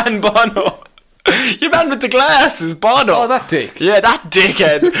know your man Bono. Your man with the glasses, Bono. Oh, that dick. Yeah, that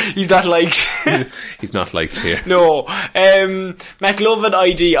dickhead. He's not liked. He's not liked here. No. McLovin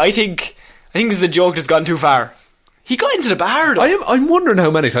ID. I think this is a joke that's gone too far. He got into the bar though. I'm wondering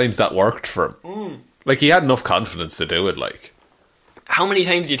how many times that worked for him. Like, he had enough confidence to do it, like. How many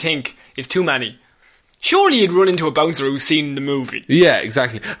times do you think is too many? Surely you'd run into a bouncer who's seen the movie. Yeah,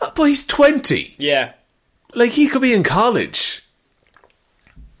 exactly. But he's 20. Yeah. Like, he could be in college.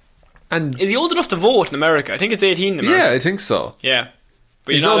 And is he old enough to vote in America? I think it's 18 in America. Yeah, I think so. Yeah.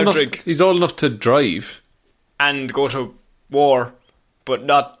 But he's not allowed to drink. He's old enough to drive. And go to war, but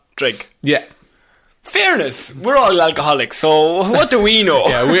not drink. Yeah. Fairness, we're all alcoholics, so what do we know?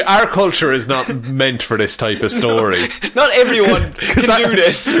 Yeah, our culture is not meant for this type of story. Not everyone can do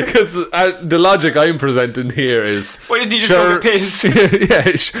this. Because the logic I'm presenting here is... Why did he just go to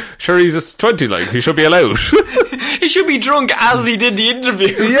piss? Sure, he's just 20, like, he should be allowed. He should be drunk as he did the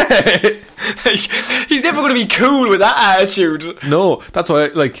interview. Yeah. Like, he's never going to be cool with that attitude. No, that's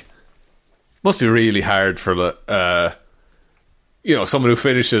why, like... must be really hard for someone who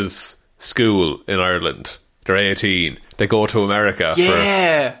finishes school in Ireland. They're 18. They go to America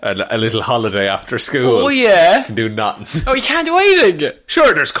for a little holiday after school. Oh, yeah. Can do nothing. Oh, you can't do anything.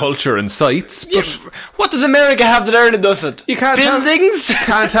 Sure, there's culture and sights, but what does America have that Ireland doesn't? you can't buildings.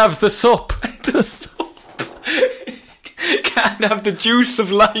 Can't have the sup. The sup. Can't have the juice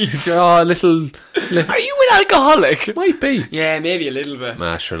of life. Oh, a little. Are you an alcoholic? Might be. Yeah, maybe a little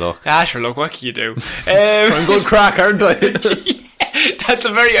bit. Sure, look. Sure, look, what can you do? I'm good crack, aren't I? That's a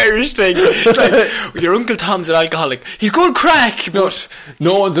very Irish thing. It's like, your Uncle Tom's an alcoholic. He's good crack, but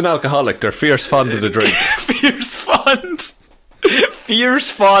no one's an alcoholic. They're fierce fond of the drink. Fierce fond. Fierce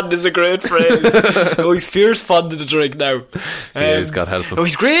fond is a great phrase. Oh, he's fierce fond of the drink now. He is, God help him. Oh,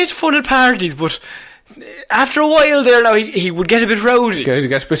 he's great fun at parties, but after a while there now, he would get a bit rowdy. He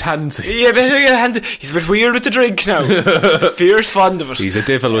gets a bit handsy. Yeah, he's a bit weird with the drink now. Fierce fond of it. He's a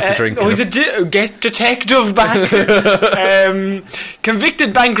devil with the drink. Oh, he's get detective back.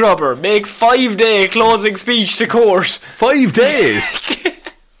 Convicted bank robber makes 5-day closing speech to court. 5 days?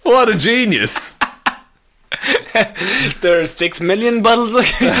 What a genius. There's 6 million bottles of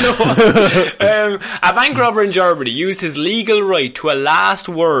a bank robber in Germany used his legal right to a last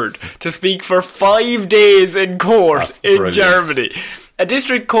word to speak for 5 days in court in Germany. A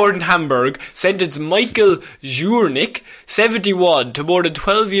district court in Hamburg sentenced Michael Zurnik, 71, to more than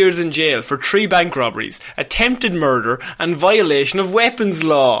 12 years in jail for 3 bank robberies, attempted murder and violation of weapons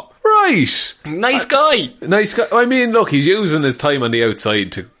law. Right. Nice guy. I mean, look, he's using his time on the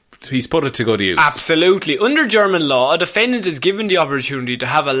outside he's put it to good use. Absolutely. Under German law, a defendant is given the opportunity to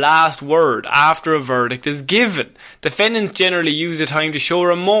have a last word after a verdict is given. Defendants generally use the time to show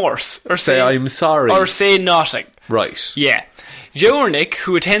remorse or say I'm sorry or say nothing. Right. Yeah. Jornik,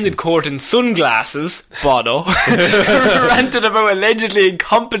 who attended court in sunglasses, Bono, ranted about allegedly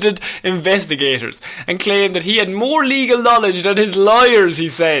incompetent investigators and claimed that he had more legal knowledge than his lawyers, he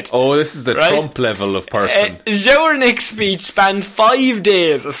said. Oh, this is the Trump level of person. Jornik's speech spanned 5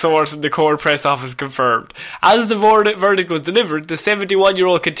 days, a source in the court press office confirmed. As the verdict was delivered, the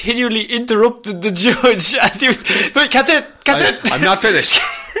 71-year-old continually interrupted the judge as he was... Wait, that's it! I'm not finished.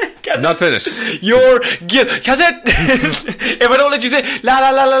 I'm not finished. You're guilty. That's it. If I don't let you say la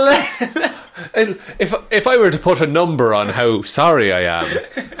la la la la. If I were to put a number on how sorry I am,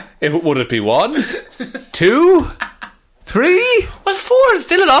 would it be 1, 2, 3? Well, 4 is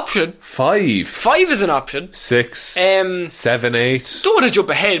still an option. 5. 5 is an option. 6. 7, 8. Don't want to jump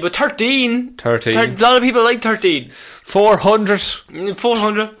ahead, but 13. 13. A lot of people like 13. 400.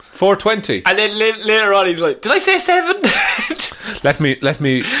 400. 420. And then later on he's like, did I say 7? Let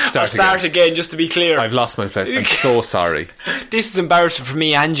me start again, just to be clear. I've lost my place. I'm so sorry. This is embarrassing for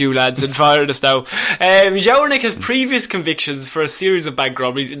me and you, lads, in fairness now. Jornik has previous convictions for a series of bank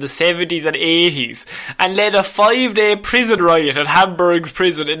robberies in the 70s and 80s and led a 5-day prison riot at Hamburg's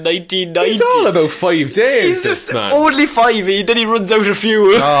prison in 1990. He's all about 5 days, He's this just man. Only 5, then he runs out of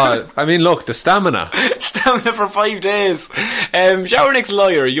fuel. I mean, look, the stamina. Stamina for 5 days. Jornik's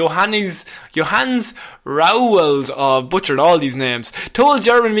lawyer, Johannes Rauwels, butchered all these names, told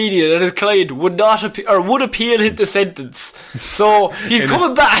German media that his client would appeal the sentence. So he's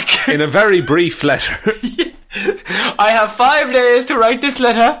coming back in a very brief letter. I have 5 days to write this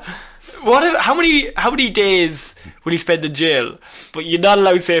letter. How many days will he spend in jail? But you're not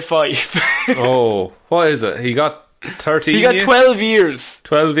allowed to say 5. Oh, what is it? He got 13. He got 12 years.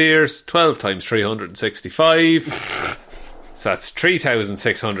 12 years. 12 times 365. So that's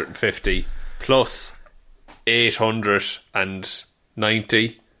 3,650 plus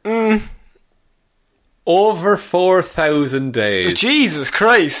 890. Over 4,000 days. Jesus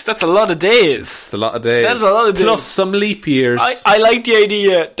Christ, that's a lot of days. It's a lot of days. That's a lot of days. Plus some leap years. I like the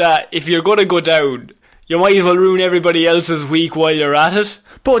idea that if you're going to go down, you might as well ruin everybody else's week while you're at it.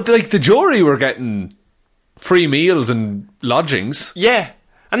 But like the jury were getting free meals and lodgings. Yeah,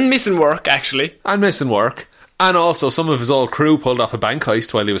 and missing work, actually. And also some of his old crew pulled off a bank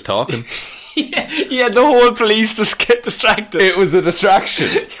heist while he was talking. Yeah, the whole police just get distracted. It was a distraction.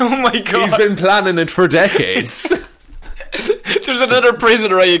 Oh my God. He's been planning it for decades. There's another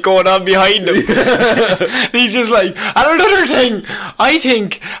prison riot going on behind him. He's just like, and another thing, I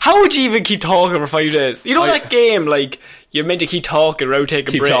think, how would you even keep talking for 5 days? You know that game, like, you're meant to keep talking without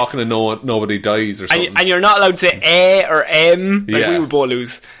taking breaks. Keep talking and nobody dies or something. And you're not allowed to say A or M. Like, we would both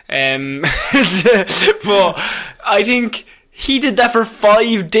lose. But I think he did that for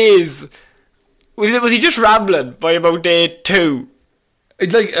 5 days. Was he just rambling by about day 2?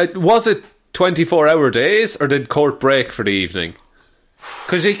 Like, was it 24-hour days, or did court break for the evening?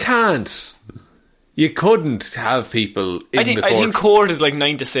 Because you couldn't have people in the court. I think court is like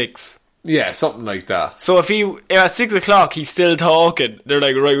 9 to 6. Yeah, something like that. So if at 6 o'clock he's still talking, they're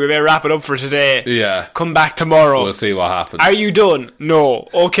like, right, we better wrap it up for today. Yeah. Come back tomorrow. We'll see what happens. Are you done? No.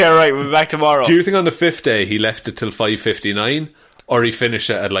 Okay, right, we'll be back tomorrow. Do you think on the 5th day he left it till 5:59, or he finished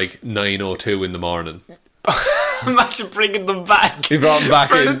it at like 9:02 in the morning? Imagine bringing them back. He brought them back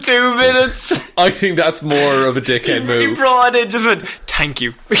for in the 2 minutes. I think that's more of a dickhead He move. brought it in, just went, thank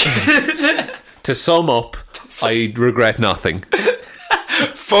you. To sum up, I regret nothing.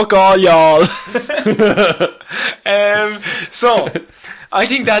 Fuck all y'all. So I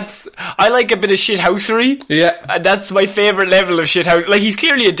think I like a bit of shithousery. Yeah. And that's my favourite level of shithouse. Like, he's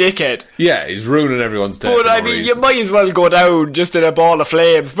clearly a dickhead. Yeah, he's ruining everyone's day. But I mean, you might as well go down just in a ball of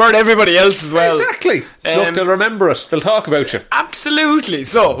flames. Burn everybody else as well. Exactly. Look, they'll remember it. They'll talk about you. Absolutely.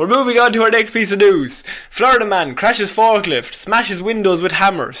 So, we're moving on to our next piece of news. Florida man crashes forklift, smashes windows with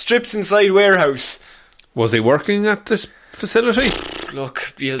hammer, strips inside warehouse. Was he working at this facility?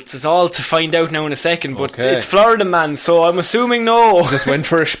 Look, it's all to find out now in a second, but Okay. it's Florida man, so I'm assuming no. Just went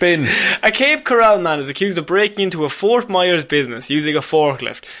for a spin. A Cape Coral man is accused of breaking into a Fort Myers business using a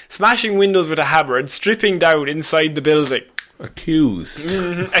forklift, smashing windows with a hammer and stripping down inside the building. Accused.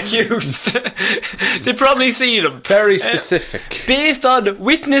 Accused. They've probably seen him. Very specific. Based on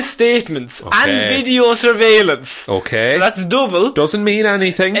witness statements Okay. and video surveillance. Okay. So that's double. Doesn't mean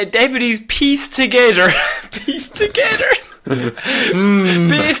anything. Deputies pieced together.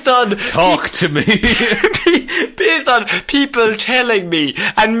 Based on Talk to me. based on people telling me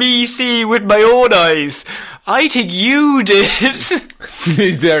and me seeing with my own eyes. I think you did.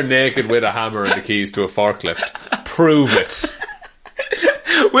 He's there naked with a hammer and the keys to a forklift. Prove it.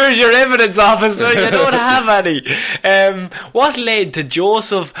 Where's your evidence, officer? You don't have any. What led to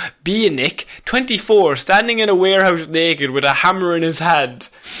Joseph Bienick, 24, standing in a warehouse naked with a hammer in his hand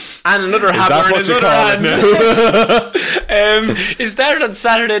and another hammer in his other hand? It started on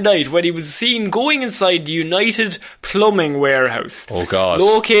Saturday night when he was seen going inside the United Plumbing warehouse. Oh, God.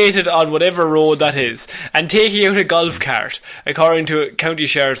 Located on whatever road that is, and taking out a golf cart, according to a County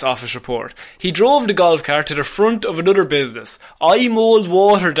Sheriff's Office report. He drove the golf cart to the front of another business, eye mould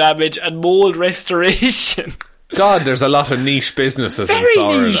water damage and mould restoration. God, there's a lot of niche businesses in Very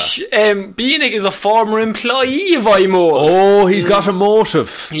Florida. niche. Bienick is a former employee of iMold. Oh, he's got a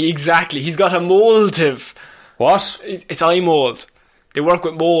motive. Exactly, he's got a motive. What? It's iMold. They work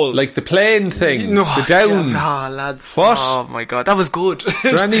with mould. Like the plane thing? No, the down? lads. What? Oh my god, that was good.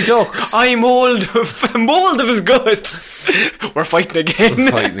 Granny ducks? Mould of is good. We're fighting again.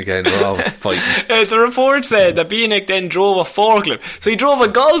 Fighting again, we're all fighting. The report said that Bienick then drove a forklift. So he drove a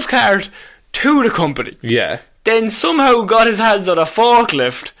golf cart to the company. Yeah. Then somehow got his hands on a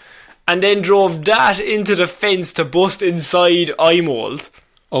forklift and then drove that into the fence to bust inside iMold.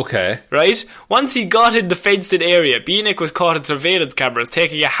 Okay. Right? Once he got in the fenced-in area, Bienick was caught in surveillance cameras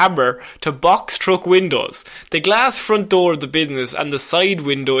taking a hammer to box truck windows, the glass front door of the business and the side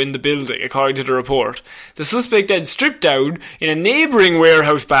window in the building, according to the report. The suspect then stripped down in a neighbouring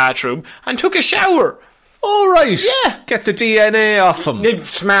warehouse bathroom and took a shower. All right. Yeah. Get the DNA off him.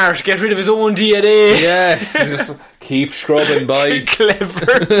 Smart, get rid of his own DNA. Yes. Just keep scrubbing by.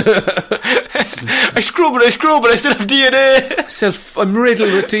 Clever. I scrub it, I still have DNA. I'm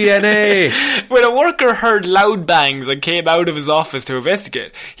riddled with DNA. When a worker heard loud bangs and came out of his office to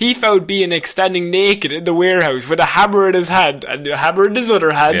investigate, he found Bienick standing naked in the warehouse with a hammer in his hand and a hammer in his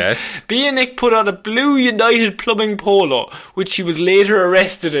other hand. Yes. Bienick put on a blue United Plumbing polo, which he was later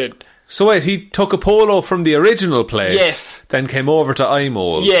arrested in. So wait, he took a polo from the original place. Yes. Then came over to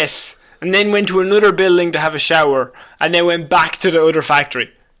iMold. Yes. And then went to another building to have a shower, and then went back to the other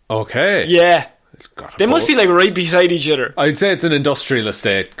factory. Okay. Yeah. Got a They must polo. be like right beside each other. I'd say it's an industrial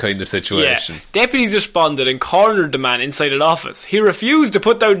estate kind of Yeah. situation. Deputies responded and cornered the man inside an office. He refused to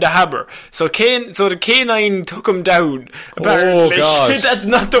put down the hammer, so the canine took him down. Apparently. Oh, God. That's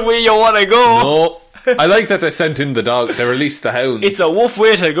not the way you want to go. No. I like that they sent in the dog. They released the hounds. It's a woof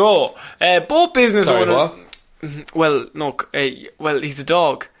way to go. Both business Sorry, owners. what? Well, no. Well, he's a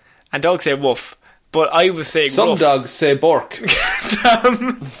dog, and dogs say woof. But I was saying Some woof. dogs say bork.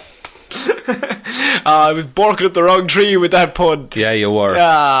 Damn. I was barking up the wrong tree with that pun. Yeah, you were.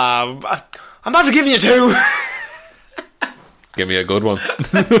 I'm after giving you two. Give me a good one.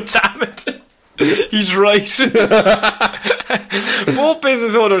 Damn it. He's right. Both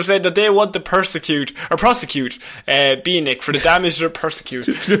business owners said that they want to prosecute Bienick for the damage to persecute.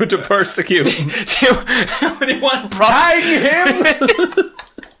 To persecute him. They want Hang him!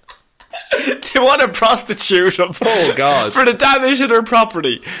 They want to prostitute him. Oh, God. For the damage to their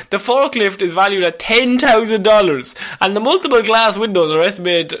property. The forklift is valued at $10,000, and the multiple glass windows are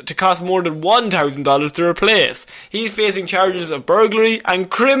estimated to cost more than $1,000 to replace. He's facing charges of burglary and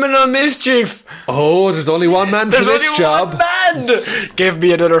criminal mischief. Oh, there's only one man for this job. There's only one man! Give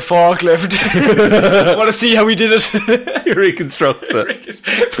me another forklift. I want to see how he did it. He reconstructs it.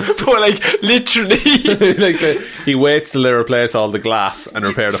 But like, literally. He waits till they replace all the glass and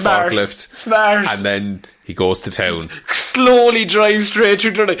repair the forklift. Smart. And then he goes to town. Slowly drives straight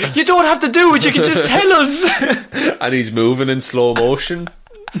through the... You don't have to do it, you can just tell us. And he's moving in slow motion.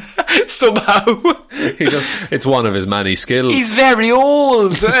 Somehow. It's one of his many skills. He's very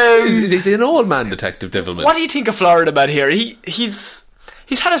old. He's an old man, Detective Divilman. What do you think of Florida Man here? He's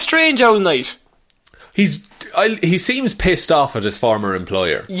had a strange old night. He seems pissed off at his former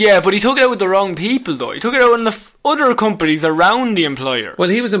employer. Yeah, but he took it out with the wrong people, though. He took it out on the other companies around the employer. Well,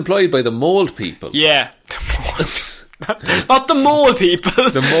 he was employed by the mold people. Yeah. Not the mole people.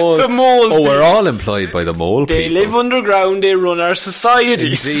 The mole people. We're all employed by the mole people. They live underground, they run our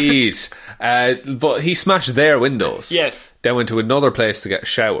societies. Indeed. But he smashed their windows. Yes. Then went to another place to get a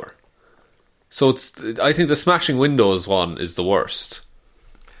shower. So I think the smashing windows one is the worst.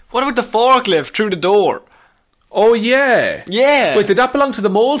 What about the forklift through the door? Oh, yeah. Yeah. Wait, did that belong to the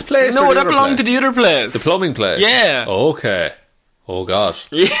mold place? No, or that belonged to the other place. The plumbing place? Yeah. Okay. Oh, God.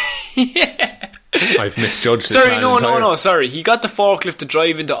 Yeah. I've misjudged this Sorry, man no, entirely. sorry. He got the forklift to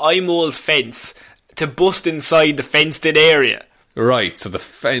drive into iMole's fence to bust inside the fenced-in area. Right, so the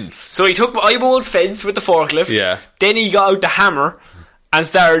fence. So he took iMole's fence with the forklift. Yeah. Then he got out the hammer and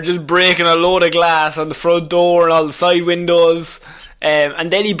started just breaking a load of glass on the front door and all the side windows.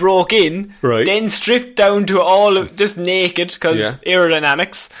 And then he broke in, right. Then stripped down to all just naked because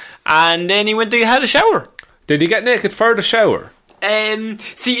aerodynamics, and then he went to had a shower. Did he get naked for the shower?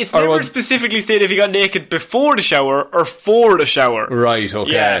 See, it's never specifically stated if he got naked before the shower or for the shower. Right,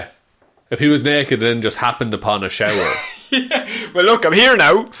 okay. Yeah. If he was naked and then just happened upon a shower. Yeah. Well, look, I'm here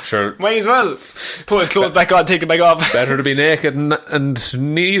now. Sure. Might as well put his clothes back on, take them back off. Better to be naked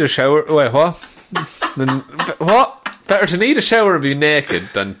and need a shower. Wait, what? What? Better to need a shower and be naked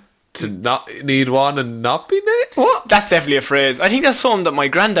than to not need one and not be naked? What? That's definitely a phrase. I think that's something that my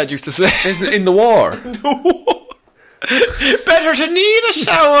granddad used to say. Isn't it in the war? Better to need a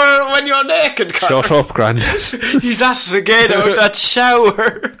shower when you're naked, Connor. Shut up, Grandad. He's at it again about that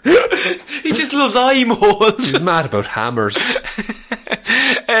shower. He just loves eye mold. He's mad about hammers.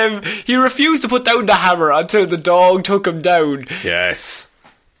 He refused to put down the hammer until the dog took him down. Yes.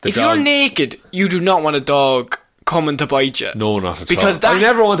 If you're naked, you do not want a dog coming to bite you. No, not at because all. I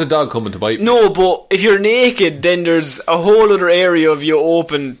never want a dog coming to bite me. No, but if you're naked, then there's a whole other area of you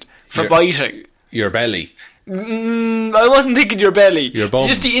open for biting. Your belly. I wasn't thinking your belly. Your bum.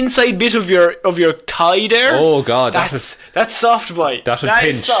 Just the inside bit of your thigh there. Oh God, that's soft, boy. That would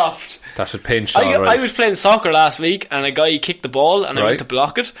pinch. Is soft. That would pinch. I was playing soccer last week, and a guy kicked the ball, and I went to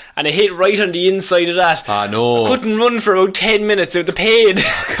block it, and I hit right on the inside of that. Ah no! I couldn't run for about 10 minutes out the pain.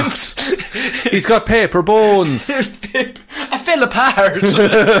 Oh, God. He's got paper bones. I fell apart.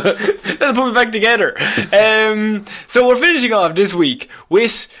 Then put me back together. So we're finishing off this week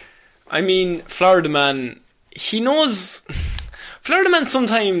with, Florida Man. He knows. Florida Man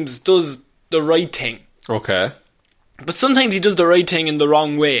sometimes does the right thing. Okay. But sometimes he does the right thing in the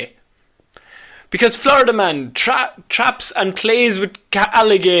wrong way. Because Florida Man traps and plays with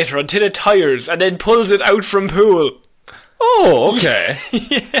alligator until it tires and then pulls it out from pool. Oh, okay.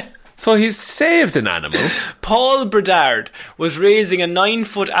 Yeah. So he's saved an animal. Paul Bedard was raising a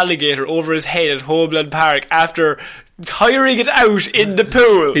 9-foot alligator over his head at Homeland Park after tiring it out in the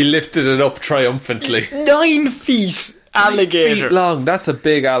pool. He lifted it up triumphantly. 9 feet alligator. 9 feet long, that's a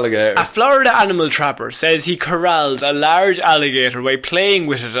big alligator. A Florida animal trapper says he corralled a large alligator by playing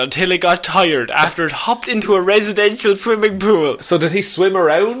with it until it got tired after it hopped into a residential swimming pool. So did he swim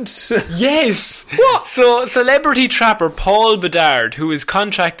around? Yes. What? So celebrity trapper Paul Bedard, who is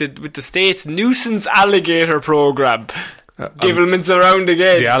contracted with the state's nuisance alligator program, Divilment's around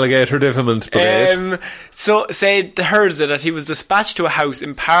again. The alligator Divilment brigade. So said to Herzog that he was dispatched to a house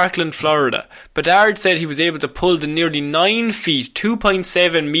in Parkland, Florida. Bedard said he was able to pull the nearly 9 feet,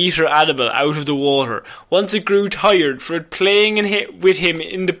 2.7 metre animal out of the water once it grew tired for it playing with him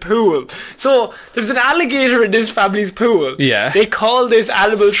in the pool. So there's an alligator in this family's pool. Yeah. They called this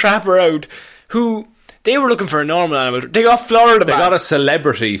animal trapper out, who... They were looking for a normal animal. They got Florida Man. They got a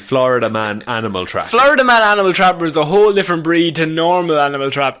celebrity Florida Man animal trapper. Florida Man animal trapper is a whole different breed to normal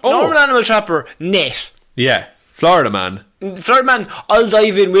animal trapper. Oh. Normal animal trapper, net. Yeah, Florida Man. Florida Man, I'll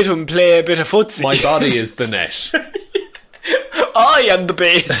dive in with him, play a bit of footsie. My body is the net. I am the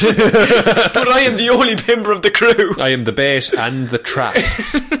bait, but I am the only member of the crew. I am the bait and the trap.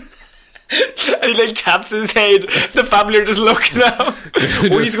 And he like taps his head. The family are just looking at him.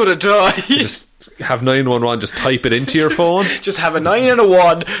 Oh, he's gonna die. Just have 911. Just type it into your phone. Just have a 9 and a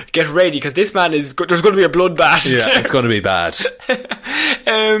 1. Get ready, because this man is. There's going to be a bloodbath. Yeah, it's going to be bad.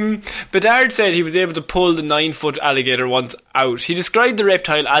 Bedard said he was able to pull the 9-foot alligator once out. He described the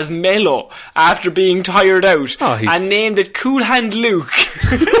reptile as mellow after being tired out, and named it Cool Hand Luke.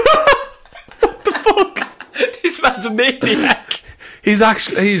 What the fuck? This man's a maniac. He's a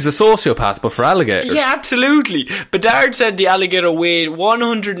sociopath, but for alligators. Yeah, absolutely. Bedard said the alligator weighed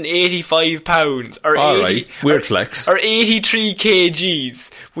 185 pounds, or weird flex, or 83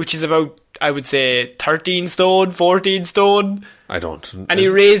 kgs, which is about, I would say, 13 stone, 14 stone. I don't. And he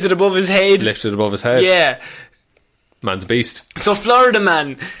raised it above his head. Lifted above his head. Yeah. Man's a beast. So Florida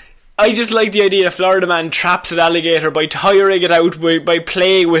man, I just like the idea that Florida man traps an alligator by tiring it out, by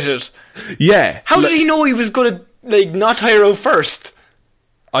playing with it. Yeah. How did he know he was going to not tire out first?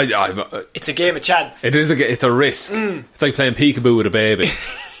 It's a game of chance. It is it's a risk. It's like playing peekaboo with a baby.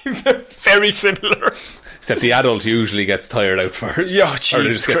 Very similar. Except the adult usually gets tired out first. Yeah, or they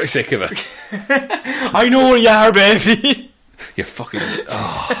just get sick of it. I know where you are, baby. You fucking...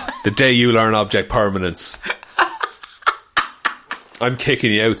 the day you learn object permanence. I'm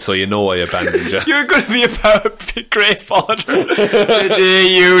kicking you out so you know I abandoned you. You're going to be a great father. The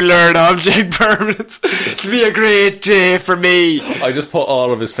day you learn object permanence. It'll be a great day for me. I just put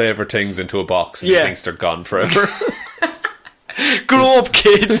all of his favourite things into a box and he thinks they're gone forever. Grow up,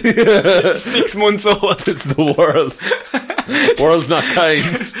 kid. 6 months old. It's the world. World's not kind.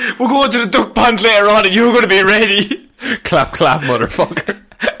 We're going to the duck pond later on and you're going to be ready. Clap, clap, motherfucker.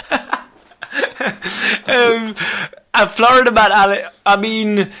 A Florida man, I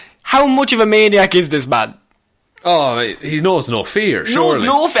mean, how much of a maniac is this man? Oh, he knows no fear, surely. Knows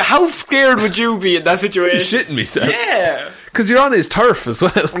no fear. How scared would you be in that situation? Shitting myself. Yeah. Because you're on his turf as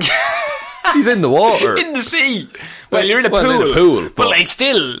well. He's in the water. In the sea. Well, you're in a pool. In a pool. But like,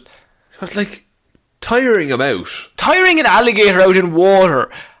 still. But like, tiring him out. Tiring an alligator out in water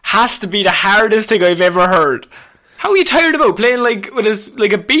has to be the hardest thing I've ever heard. How are you tired about playing with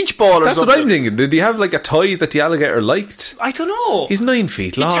a beach ball or That's something? That's what I'm thinking. Did he have like a toy that the alligator liked? I don't know. He's 9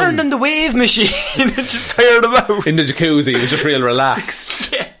 feet long. He turned on the wave machine and just tired him out. In the jacuzzi, he was just real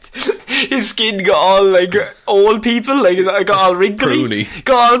relaxed. Yeah. His skin got all like old people, got all wrinkly. Pruny.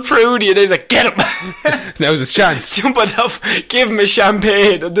 Got all pruny, and he's like, get him. Now's his chance. Jumping up, give him a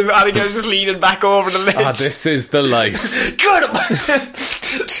champagne, and the alligator's just leaning back over the ledge. This is the life. Get him.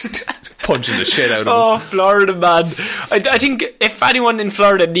 Punching the shit out of him. Oh, Florida man. I think if anyone in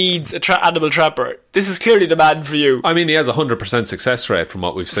Florida needs a animal trapper, this is clearly the man for you. I mean, he has a 100% success rate from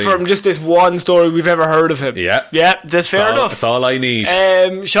what we've seen. From just this one story we've ever heard of him. Yeah. Yeah, that's fair enough. That's all I need.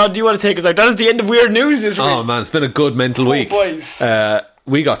 Sean, do you want to take us out? That is the end of Weird News this week. Oh man, it's been a good mental week. Boys.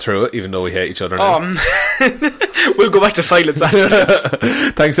 We got through it, even though we hate each other now. We'll go back to silence after this.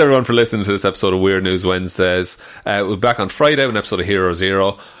 Thanks everyone for listening to this episode of Weird News Wednesdays. We'll be back on Friday with an episode of Hero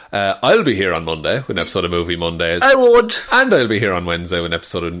Zero. I'll be here on Monday with an episode of Movie Mondays. I would. And I'll be here on Wednesday with an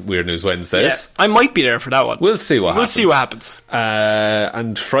episode of Weird News Wednesdays. Yeah, I might be there for that one. We'll see what happens.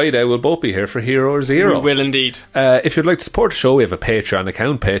 And Friday we'll both be here for Hero Zero. We will indeed. If you'd like to support the show, we have a Patreon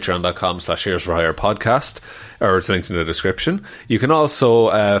account, patreon.com/Heroes for Hire podcast, or it's linked in the description. You can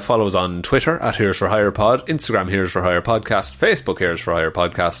also follow us on Twitter at Heroes for Hire Pod, Instagram Heroes for Hire Podcast, Facebook Heroes for Hire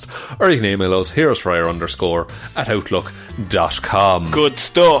Podcast, or you can email us heroesforhire_@outlook.com. Good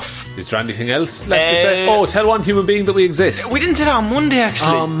stuff. Is there anything else left to say? Oh, tell one human being that we exist. We didn't say that on Monday,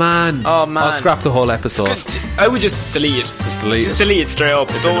 actually. Oh man. I'll scrap the whole episode. I would just delete it. Just delete it straight up.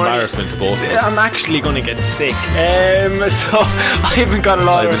 It's an embarrassment to both of us. I'm actually going to get sick. So I haven't got a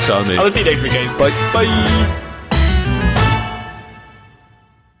lot of it. I will see you next week, guys. Bye. Bye.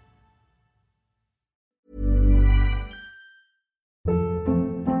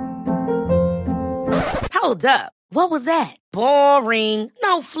 Hold up. What was that? Boring.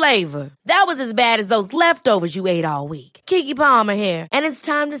 No flavor. That was as bad as those leftovers you ate all week. Keke Palmer here, and it's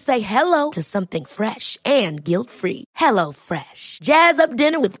time to say hello to something fresh and guilt-free. Hello Fresh. Jazz up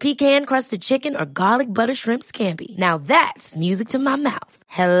dinner with pecan-crusted chicken or garlic butter shrimp scampi. Now that's music to my mouth.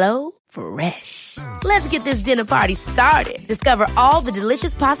 Hello Fresh. Let's get this dinner party started. Discover all the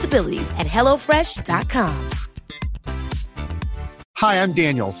delicious possibilities at HelloFresh.com. Hi, I'm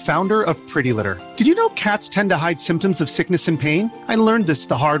Daniel, founder of Pretty Litter. Did you know cats tend to hide symptoms of sickness and pain? I learned this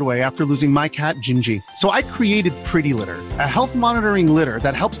the hard way after losing my cat, Gingy. So I created Pretty Litter, a health monitoring litter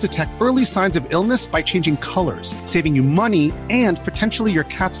that helps detect early signs of illness by changing colors, saving you money and potentially your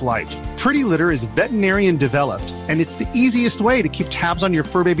cat's life. Pretty Litter is veterinarian developed, and it's the easiest way to keep tabs on your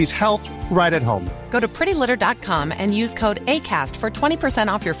fur baby's health right at home. Go to prettylitter.com and use code ACAST for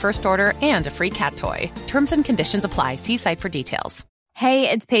 20% off your first order and a free cat toy. Terms and conditions apply. See site for details. Hey,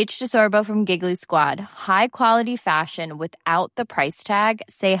 it's Paige DeSorbo from Giggly Squad. High quality fashion without the price tag.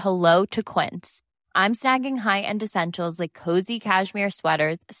 Say hello to Quince. I'm snagging high-end essentials like cozy cashmere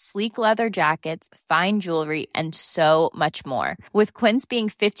sweaters, sleek leather jackets, fine jewelry, and so much more. With Quince being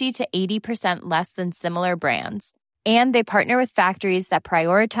 50 to 80% less than similar brands. And they partner with factories that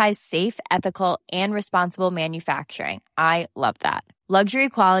prioritize safe, ethical, and responsible manufacturing. I love that. Luxury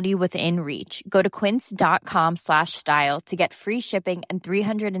quality within reach. Go to quince.com/style to get free shipping and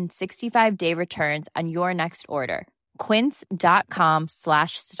 365-day returns on your next order.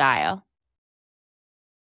 Quince.com/style.